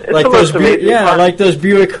 like those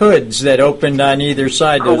Buick hoods that opened on either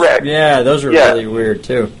side. Correct. Those are really weird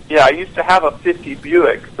too. Yeah, I used to have a 50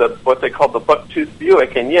 Buick, what they called the bucktooth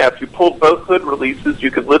Buick, and if you pulled both hood releases,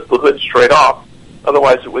 you could lift the hood straight off.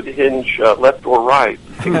 Otherwise, it would hinge left or right.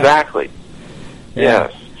 Exactly.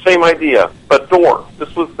 Yes, same idea, but door.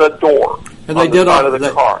 This was the door. And they did all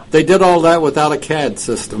the car. They did all that without a CAD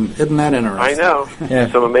system. Isn't that interesting? I know.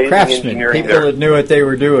 Yeah. Some amazing engineering people there. that knew what they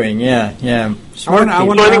were doing. Yeah. I wonder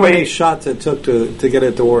how many shots it took to get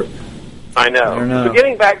it to work. I know. So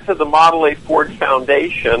getting back to the Model A Ford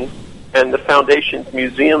Foundation and the Foundation's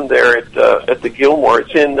museum there at the Gilmore,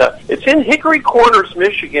 it's in Hickory Corners,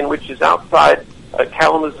 Michigan, which is outside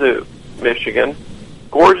Kalamazoo, Michigan.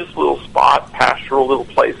 Gorgeous little spot, pastoral little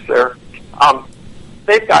place there.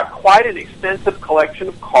 They've got quite an extensive collection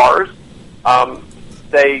of cars.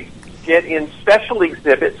 They get in special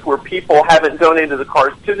exhibits where people haven't donated the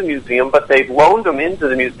cars to the museum, but they've loaned them into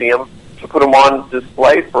the museum to put them on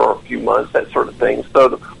display for a few months, that sort of thing.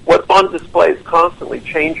 So what's on display is constantly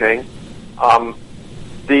changing.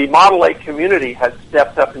 The Model A community has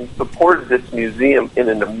stepped up and supported this museum in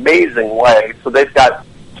an amazing way. So they've got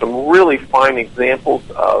some really fine examples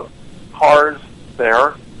of cars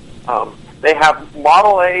there. They have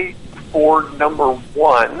Model A Ford number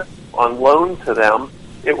 1 on loan to them.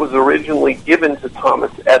 It was originally given to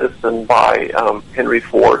Thomas Edison by Henry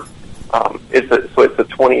Ford. It's a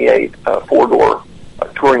 28 four-door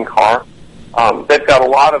touring car. They've got a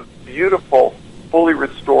lot of beautiful, fully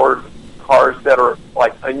restored cars that are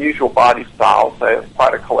like unusual body styles. They have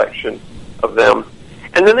quite a collection of them.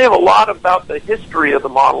 And then they have a lot about the history of the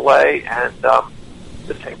Model A and the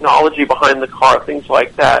technology behind the car, things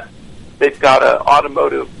like that. They've got an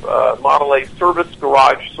automotive Model A service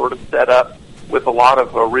garage sort of set up with a lot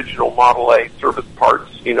of original Model A service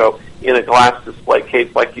parts, in a glass display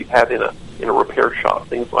case like you'd have in a repair shop,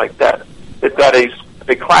 things like that. They've got a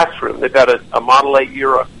classroom. They've got a Model A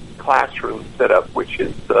era classroom set up, which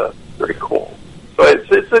is very cool. So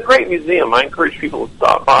it's a great museum. I encourage people to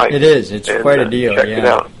stop by. It is. It's quite a deal. Check it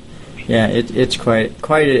out. Yeah, it's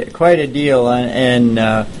quite a deal, and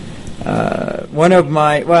one of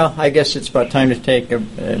my, I guess it's about time to take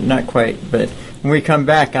not quite, but when we come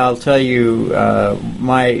back, I'll tell you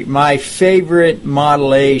my favorite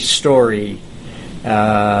Model A story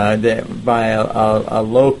that by a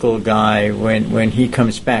local guy when he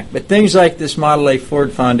comes back. But things like this Model A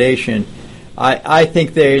Ford Foundation, I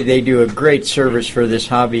think they do a great service for this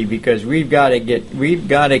hobby, because we've got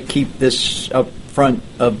to keep this up front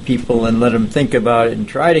of people and let them think about it and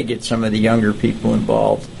try to get some of the younger people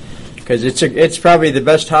involved, because it's probably the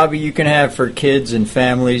best hobby you can have for kids and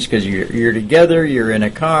families, because you're together, you're in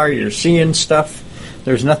a car, you're seeing stuff.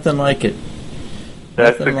 There's nothing like it.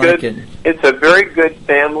 It's a very good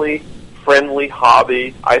family-friendly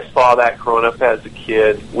hobby. I saw that growing up as a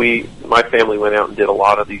kid. My family went out and did a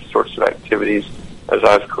lot of these sorts of activities as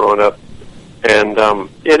I was growing up, and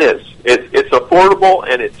it's affordable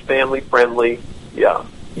and it's family-friendly. Yeah.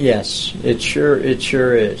 Yes, it sure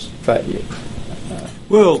is. But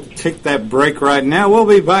we'll take that break right now. We'll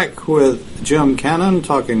be back with Jim Cannon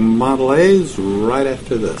talking Model A's right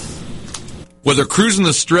after this. Whether cruising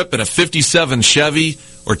the strip in a 57 Chevy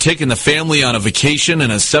or taking the family on a vacation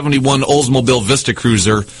in a 71 Oldsmobile Vista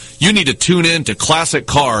Cruiser, you need to tune in to Classic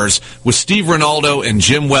Cars with Steve Rinaldo and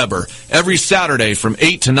Jim Weber every Saturday from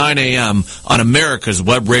 8 to 9 a.m. on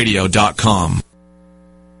americaswebradio.com.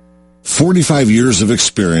 45 years of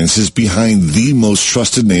experience is behind the most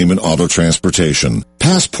trusted name in auto transportation.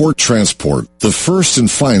 Passport Transport, the first and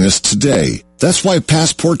finest today. That's why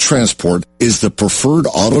Passport Transport is the preferred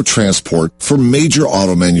auto transport for major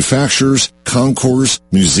auto manufacturers, concours,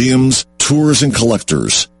 museums, tours, and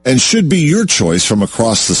collectors, and should be your choice from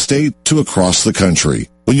across the state to across the country.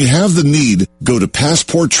 When you have the need, go to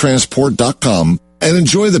PassportTransport.com and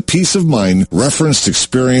enjoy the peace of mind referenced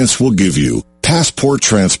experience will give you. Passport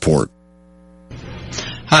Transport.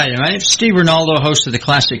 Hi, my name is Steve Rinaldo, host of the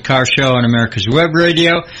Classic Car Show on America's Web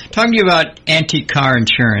Radio, talking to you about antique car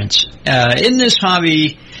insurance. In this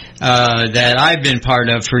hobby that I've been part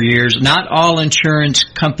of for years, not all insurance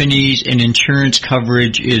companies and insurance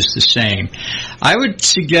coverage is the same. I would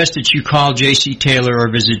suggest that you call J.C. Taylor or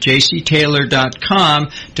visit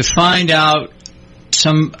jctaylor.com to find out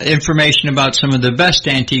some information about some of the best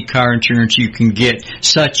antique car insurance you can get,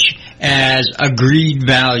 such as agreed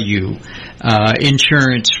value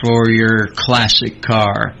insurance for your classic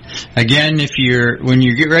car. Again, when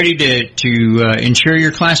you get ready to insure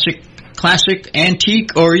your classic,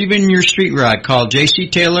 antique, or even your street rod, call J.C.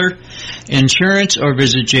 Taylor Insurance or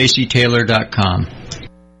visit jctaylor.com.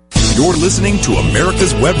 You're listening to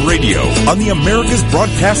America's Web Radio on the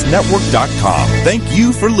AmericasBroadcastNetwork.com. Thank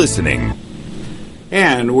you for listening.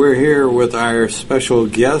 And we're here with our special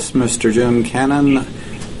guest, Mr. Jim Cannon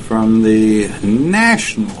from the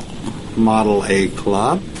National Model A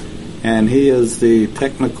Club. And he is the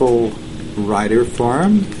technical writer for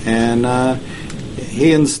him. And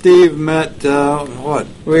he and Steve met, what?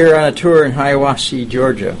 We were on a tour in Hiawassee,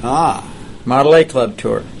 Georgia. Model A Club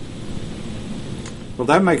tour. Well,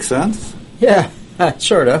 that makes sense. Yeah,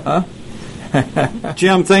 sort of, huh?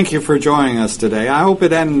 Jim, thank you for joining us today. I hope it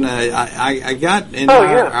didn't. I got in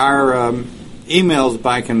our emails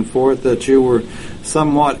back and forth that you were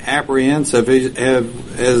somewhat apprehensive.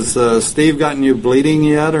 Has Steve gotten you bleeding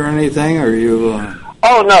yet or anything? Or you?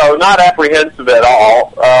 Oh no, not apprehensive at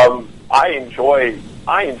all. I enjoy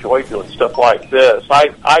doing stuff like this.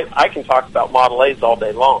 I can talk about Model A's all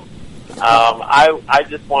day long. I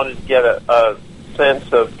just wanted to get a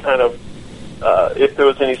sense of kind of if there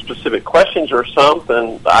was any specific questions or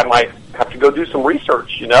something. I might have to go do some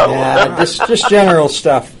research, Yeah, just general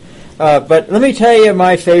stuff. But let me tell you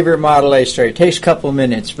my favorite Model A story. It takes a couple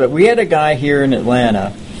minutes, but we had a guy here in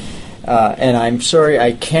Atlanta, and I'm sorry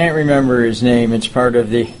I can't remember his name. It's part of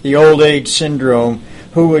the old age syndrome,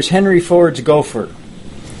 who was Henry Ford's gopher.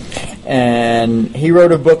 And he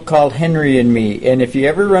wrote a book called Henry and Me, and if you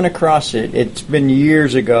ever run across it, it's been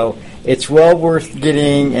years ago. It's well worth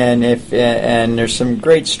getting, and there's some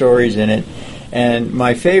great stories in it. And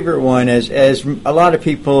my favorite one, as a lot of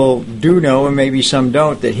people do know, and maybe some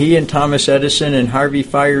don't, that he and Thomas Edison and Harvey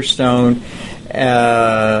Firestone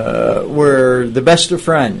were the best of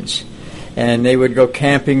friends, and they would go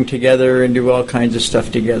camping together and do all kinds of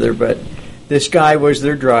stuff together. But this guy was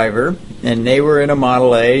their driver, and they were in a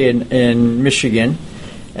Model A in Michigan,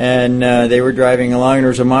 and they were driving along, and there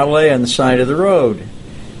was a Model A on the side of the road.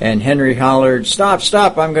 And Henry hollered,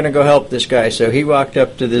 "Stop, I'm going to go help this guy." So he walked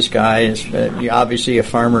up to this guy, obviously a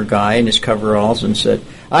farmer guy in his coveralls, and said,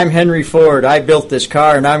 "I'm Henry Ford. I built this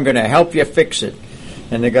car, and I'm going to help you fix it."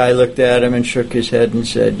 And the guy looked at him and shook his head and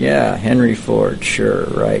said, "Yeah, Henry Ford, sure,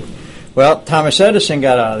 right." Well, Thomas Edison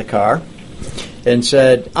got out of the car and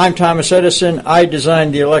said, "I'm Thomas Edison. I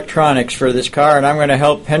designed the electronics for this car, and I'm going to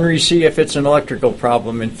help Henry see if it's an electrical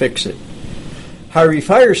problem and fix it." Harvey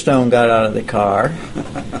Firestone got out of the car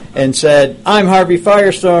and said, "I'm Harvey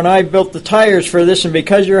Firestone. I built the tires for this, and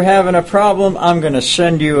because you're having a problem, I'm going to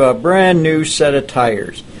send you a brand new set of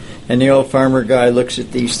tires." And the old farmer guy looks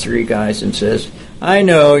at these three guys and says, "I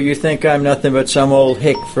know you think I'm nothing but some old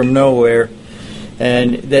hick from nowhere,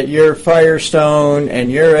 and that you're Firestone,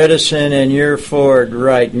 and you're Edison, and you're Ford,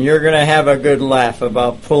 right, and you're going to have a good laugh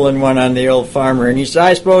about pulling one on the old farmer." And he said,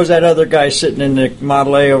 "I suppose that other guy sitting in the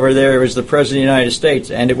Model A over there was the President of the United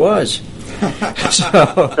States," and it was.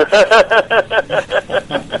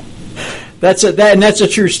 That's a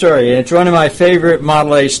true story, and it's one of my favorite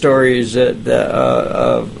Model A stories of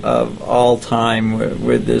all time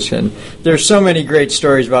with this. And there's so many great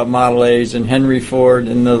stories about Model A's and Henry Ford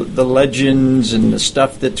and the legends and the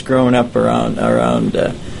stuff that's grown up around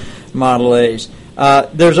Model A's.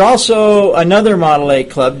 There's also another Model A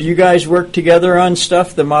club. Do you guys work together on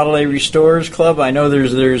stuff? The Model A Restorers Club. I know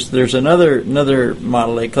there's another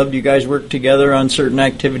Model A club. Do you guys work together on certain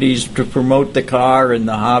activities to promote the car and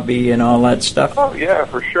the hobby and all that stuff? Oh yeah,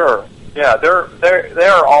 for sure. Yeah,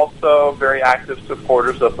 they're also very active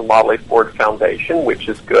supporters of the Model A Ford Foundation, which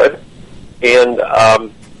is good. And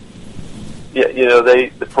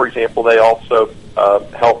they, for example, they also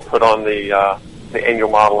help put on the annual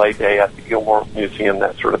Model A Day at the Gilmore Museum,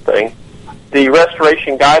 that sort of thing. The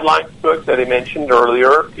Restoration Guidelines book that I mentioned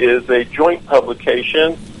earlier is a joint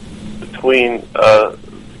publication between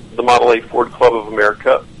the Model A Ford Club of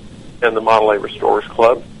America and the Model A Restorers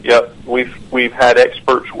Club. Yep, we've had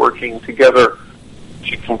experts working together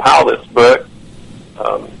to compile this book.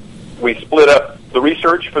 We split up the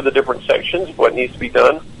research for the different sections of what needs to be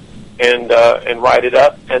done, and write it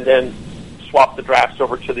up, and then swap the drafts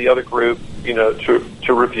over to the other group,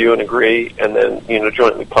 to review and agree, and then,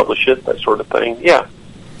 jointly publish it, that sort of thing. Yeah.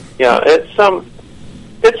 It's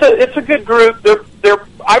a good group.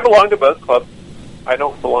 I belong to both clubs. I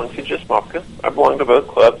don't belong to just MOPCA. I belong to both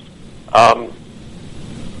clubs.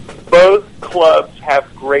 Both clubs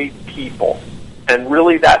have great people And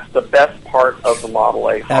really, that's the best part of the Model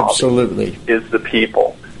A hobby. Absolutely. Is the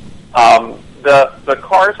people. The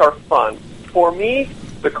cars are fun. For me,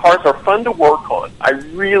 the cars are fun to work on. I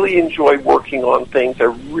really enjoy working on things. I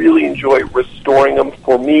really enjoy restoring them.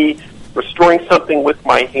 For me, restoring something with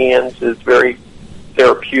my hands is very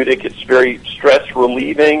therapeutic. It's very stress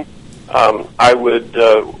relieving. I would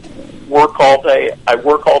work all day. I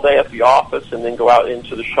work all day at the office and then go out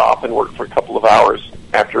into the shop and work for a couple of hours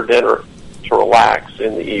after dinner to relax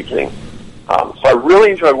in the evening. So I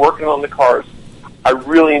really enjoy working on the cars. I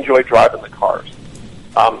really enjoy driving the cars.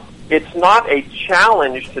 It's not a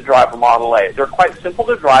challenge to drive a Model A. They're quite simple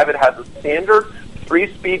to drive. It has a standard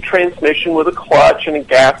 3-speed transmission with a clutch and a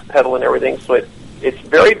gas pedal and everything, so it's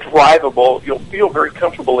very drivable. You'll feel very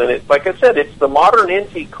comfortable in it. Like I said, it's the modern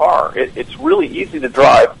NT car. It's really easy to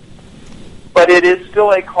drive, but it is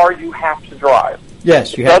still a car you have to drive.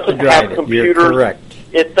 Yes, you have to drive it. You're correct.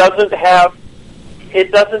 It doesn't have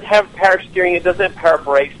power steering. It doesn't have power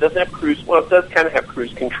brakes. It doesn't have cruise. Well, it does kind of have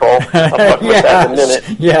cruise control. I'll talk about that in a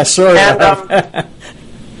minute. Yeah, sort of.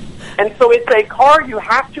 And so it's a car you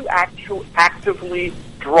have to actively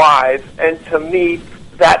drive, and to me,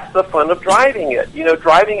 that's the fun of driving it. You know,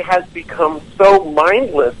 driving has become so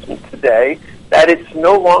mindless today that it's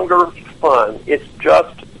no longer fun. It's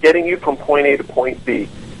just getting you from point A to point B.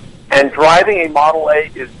 And driving a Model A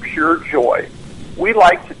is pure joy. We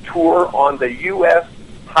like to tour on the U.S.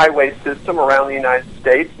 highway system around the United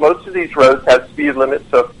States. Most of these roads have speed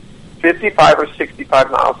limits of 55 or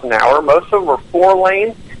 65 miles an hour. Most of them are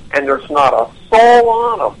 4-lane, and there's not a soul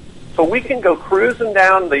on them. So we can go cruising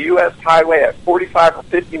down the U.S. highway at 45 or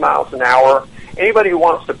 50 miles an hour. Anybody who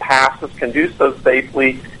wants to pass us can do so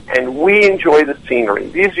safely, and we enjoy the scenery.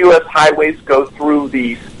 These U.S. highways go through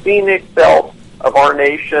the scenic belt of our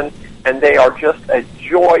nation, and they are just a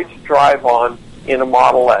joy to drive on in a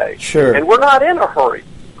Model A. Sure. And we're not in a hurry.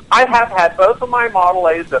 I have had both of my Model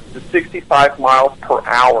A's up to 65 miles per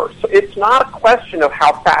hour. So it's not a question of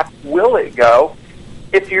how fast will it go.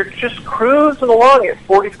 If you're just cruising along at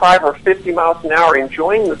 45 or 50 miles an hour,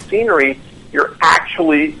 enjoying the scenery, you're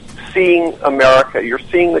actually seeing America. You're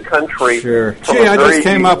seeing the country sure. from a very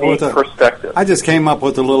unique perspective. I just came up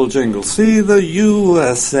with a little jingle. See the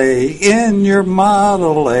USA in your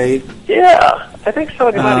Model A. Yeah. I think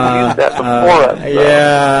somebody might have used that before us.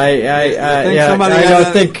 I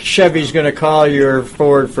don't think Chevy's going to call your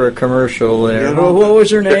Ford for a commercial there. What was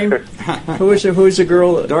her name? Who's the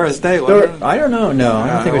girl? Doris Day. I don't know. No, I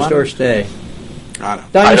don't think it was Doris Day. I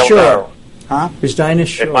don't know. Huh? It was Dinah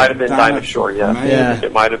Shore. It might have been Dinah Shore, yeah.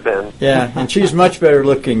 It might have been. Yeah, and she's much better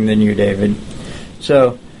looking than you, David.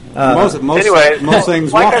 So, most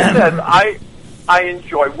things. Like I said, I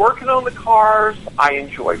enjoy working on the cars. I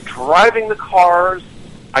enjoy driving the cars.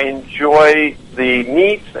 I enjoy the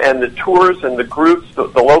meets and the tours and the groups, the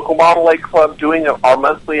local Model A Club, doing our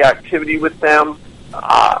monthly activity with them.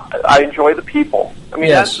 I enjoy the people. I mean,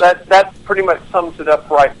 yes. that pretty much sums it up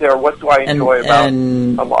right there. What do I enjoy about a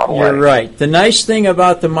Model A? You're right. The nice thing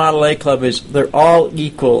about the Model A Club is they're all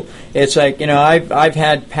equal. It's like, you know, I've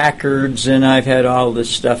had Packards and I've had all this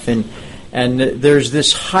stuff, and there's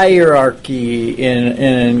this hierarchy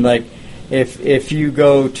in like, if you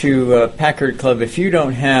go to a Packard Club, if you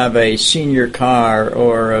don't have a senior car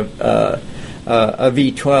or a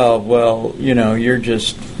V12, well, you know, you're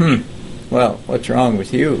just well, what's wrong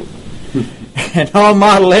with you? And all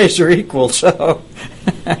Model A's are equal, so.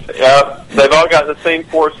 Yeah, they've all got the same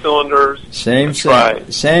 4 cylinders. Same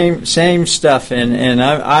stuff, and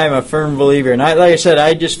I'm a firm believer. And like I said,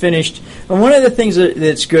 I just finished. And one of the things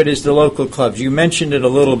that's good is the local clubs. You mentioned it a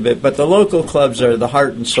little bit, but the local clubs are the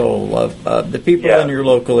heart and soul of the people in your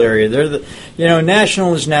local area. They're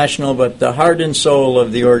national is national, but the heart and soul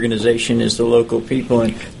of the organization is the local people.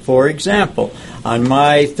 And for example, on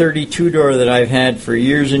my 32-door that I've had for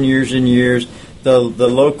years and years and years, the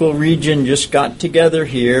local region just got together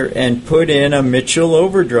here and put in a Mitchell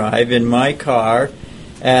overdrive in my car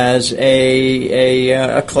as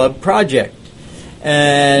a club project.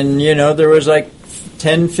 And, you know, there was like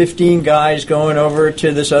 10, 15 guys going over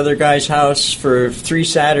to this other guy's house for 3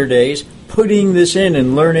 Saturdays, putting this in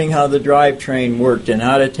and learning how the drivetrain worked and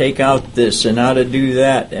how to take out this and how to do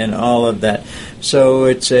that and all of that. So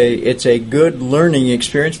it's a good learning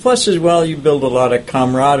experience. Plus, as well, you build a lot of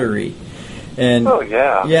camaraderie. And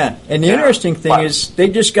and the interesting thing is they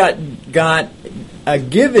just got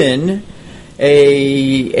given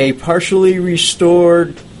a partially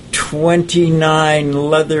restored 29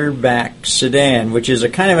 leatherback sedan, which is a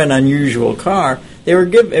kind of an unusual car.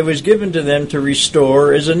 It was given to them to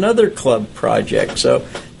restore as another club project. So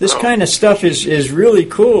this kind of stuff is really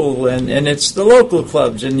cool, and it's the local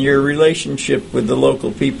clubs and your relationship with the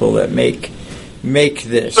local people that make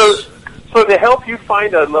this. So to help you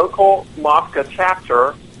find a local MOFCA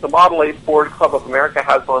chapter, the Model A Ford Club of America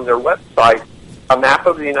has on their website a map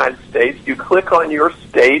of the United States. You click on your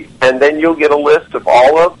state, and then you'll get a list of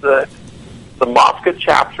all of the MOFCA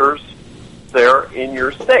chapters there in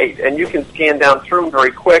your state, and you can scan down through them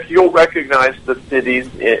very quick. You'll recognize the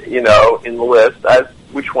cities, in the list as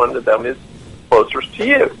which one of them is closest to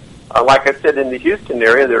you. Like I said, in the Houston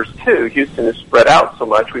area, there's two. Houston is spread out so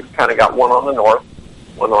much. We've kind of got one on the north,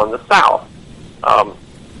 one on the south.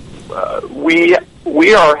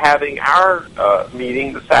 We are having our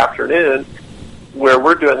meeting this afternoon where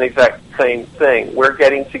we're doing the exact same thing. We're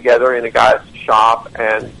getting together in a guy's shop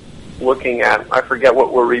and looking at, I forget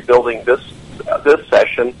what we're rebuilding this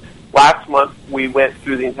session. Last month, we went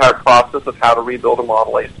through the entire process of how to rebuild a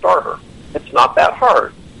Model A starter. It's not that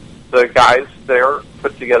hard. The guys there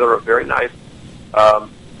put together a very nice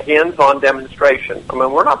hands-on demonstration. I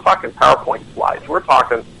mean, we're not talking PowerPoint slides. We're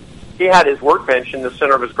talking, he had his workbench in the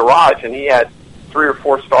center of his garage, and he had 3 or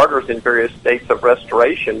 4 starters in various states of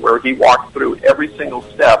restoration where he walked through every single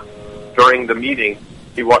step during the meeting.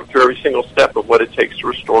 He walked through every single step of what it takes to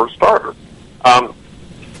restore a starter. I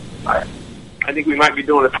think we might be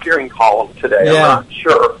doing a steering column today. Yeah. I'm not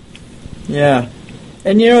sure. Yeah.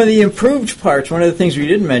 And, the improved parts, one of the things we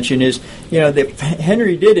didn't mention is,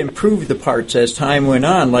 Henry did improve the parts as time went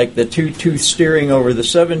on, like the 2-tooth steering over the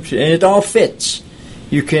 7, and it all fits.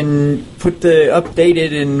 You can put the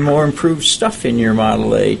updated and more improved stuff in your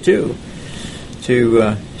Model A, too,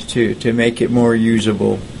 to make it more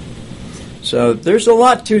usable. So there's a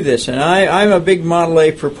lot to this, and I'm a big Model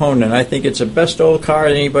A proponent. I think it's the best old car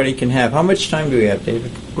that anybody can have. How much time do we have,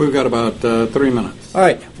 David? We've got about 3 minutes. All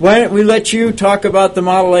right. Why don't we let you talk about the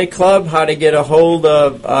Model A Club, how to get a hold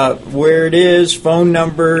of where it is, phone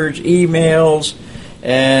numbers, emails,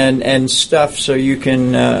 and stuff, so you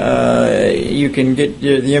can get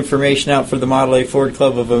the information out for the Model A Ford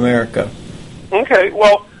Club of America. Okay.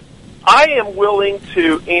 Well, I am willing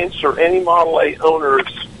to answer any Model A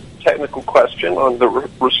owner's technical question on the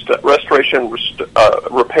restoration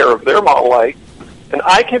repair of their Model A, and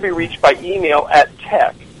I can be reached by email at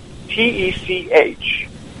tech, T-E-C-H,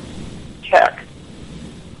 tech,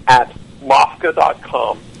 at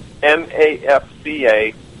mafca.com,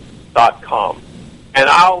 MAFCA.com. And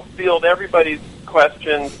I'll field everybody's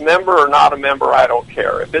questions, member or not a member, I don't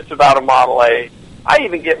care. If it's about a Model A, I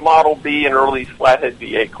even get Model B and early flathead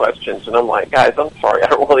V8 questions, and I'm like, guys, I'm sorry, I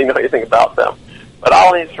don't really know anything about them. But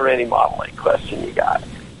I'll answer any Model A question you got.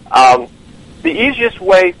 The easiest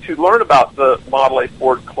way to learn about the Model A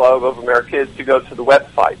Ford Club of America is to go to the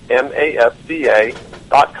website,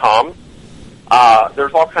 MAFCA.com.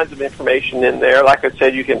 There's all kinds of information in there. Like I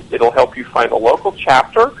said, it'll help you find a local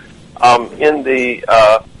chapter. In the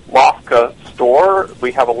MOFCA store,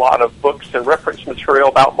 we have a lot of books and reference material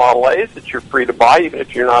about Model A's that you're free to buy, even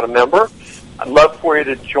if you're not a member. I'd love for you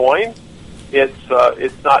to join.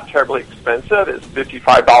 It's not terribly expensive. It's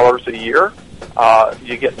 $55 a year.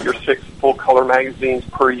 You get your 6 full-color magazines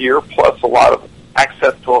per year, plus a lot of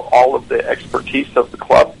access to all of the expertise of the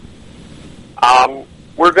club.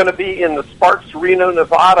 We're going to be in the Sparks, Reno,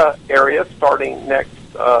 Nevada area starting next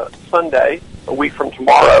Sunday, a week from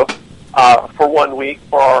tomorrow, for 1 week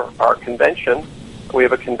for our convention. We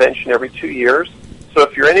have a convention every 2 years. So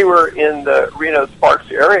if you're anywhere in the Reno,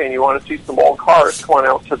 Sparks area and you want to see some old cars, come on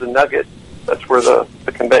out to the Nugget. That's where the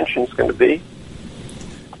convention's going to be.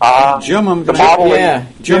 Jim, we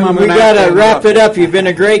got to wrap it up. You've been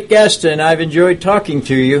a great guest, and I've enjoyed talking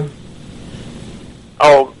to you.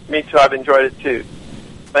 Oh, me too. I've enjoyed it, too.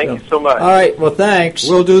 Thank you so much. All right. Well, thanks.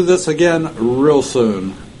 We'll do this again real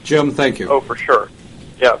soon. Jim, thank you. Oh, for sure.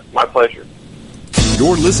 Yeah, my pleasure.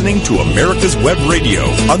 You're listening to America's Web Radio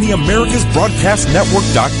on the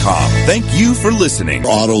AmericasBroadcastNetwork.com. Thank you for listening.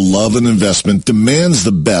 Auto love and investment demands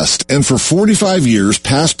the best, and for 45 years,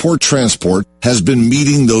 Passport Transport has been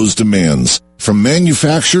meeting those demands. From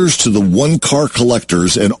manufacturers to the one-car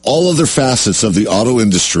collectors and all other facets of the auto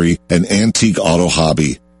industry and antique auto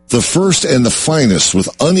hobby. The first and the finest with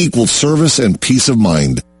unequaled service and peace of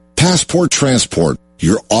mind. Passport Transport,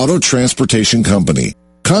 your auto transportation company.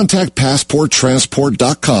 Contact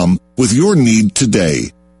PassportTransport.com with your need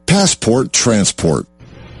today. Passport Transport.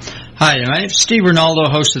 Hi, I'm Steve Rinaldo,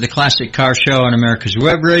 host of the Classic Car Show on America's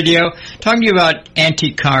Web Radio, talking to you about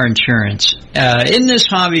antique car insurance. In this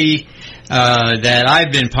hobby, that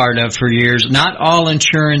I've been part of for years. Not all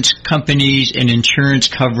insurance companies and insurance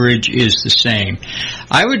coverage is the same.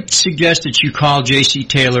 I would suggest that you call J.C.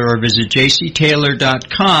 Taylor or visit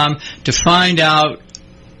jctaylor.com to find out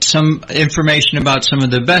some information about some of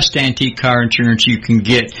the best antique car insurance you can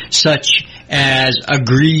get, such as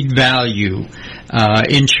agreed value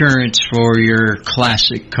insurance for your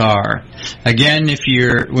classic car. Again,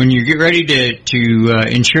 when you get ready to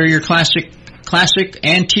insure your classic,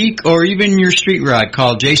 antique, or even your street rod,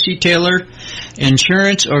 call J.C. Taylor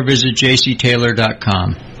Insurance or visit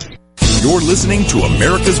jctaylor.com. You're listening to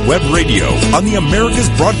America's Web Radio on the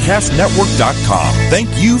AmericasBroadcastNetwork.com. Thank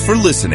you for listening.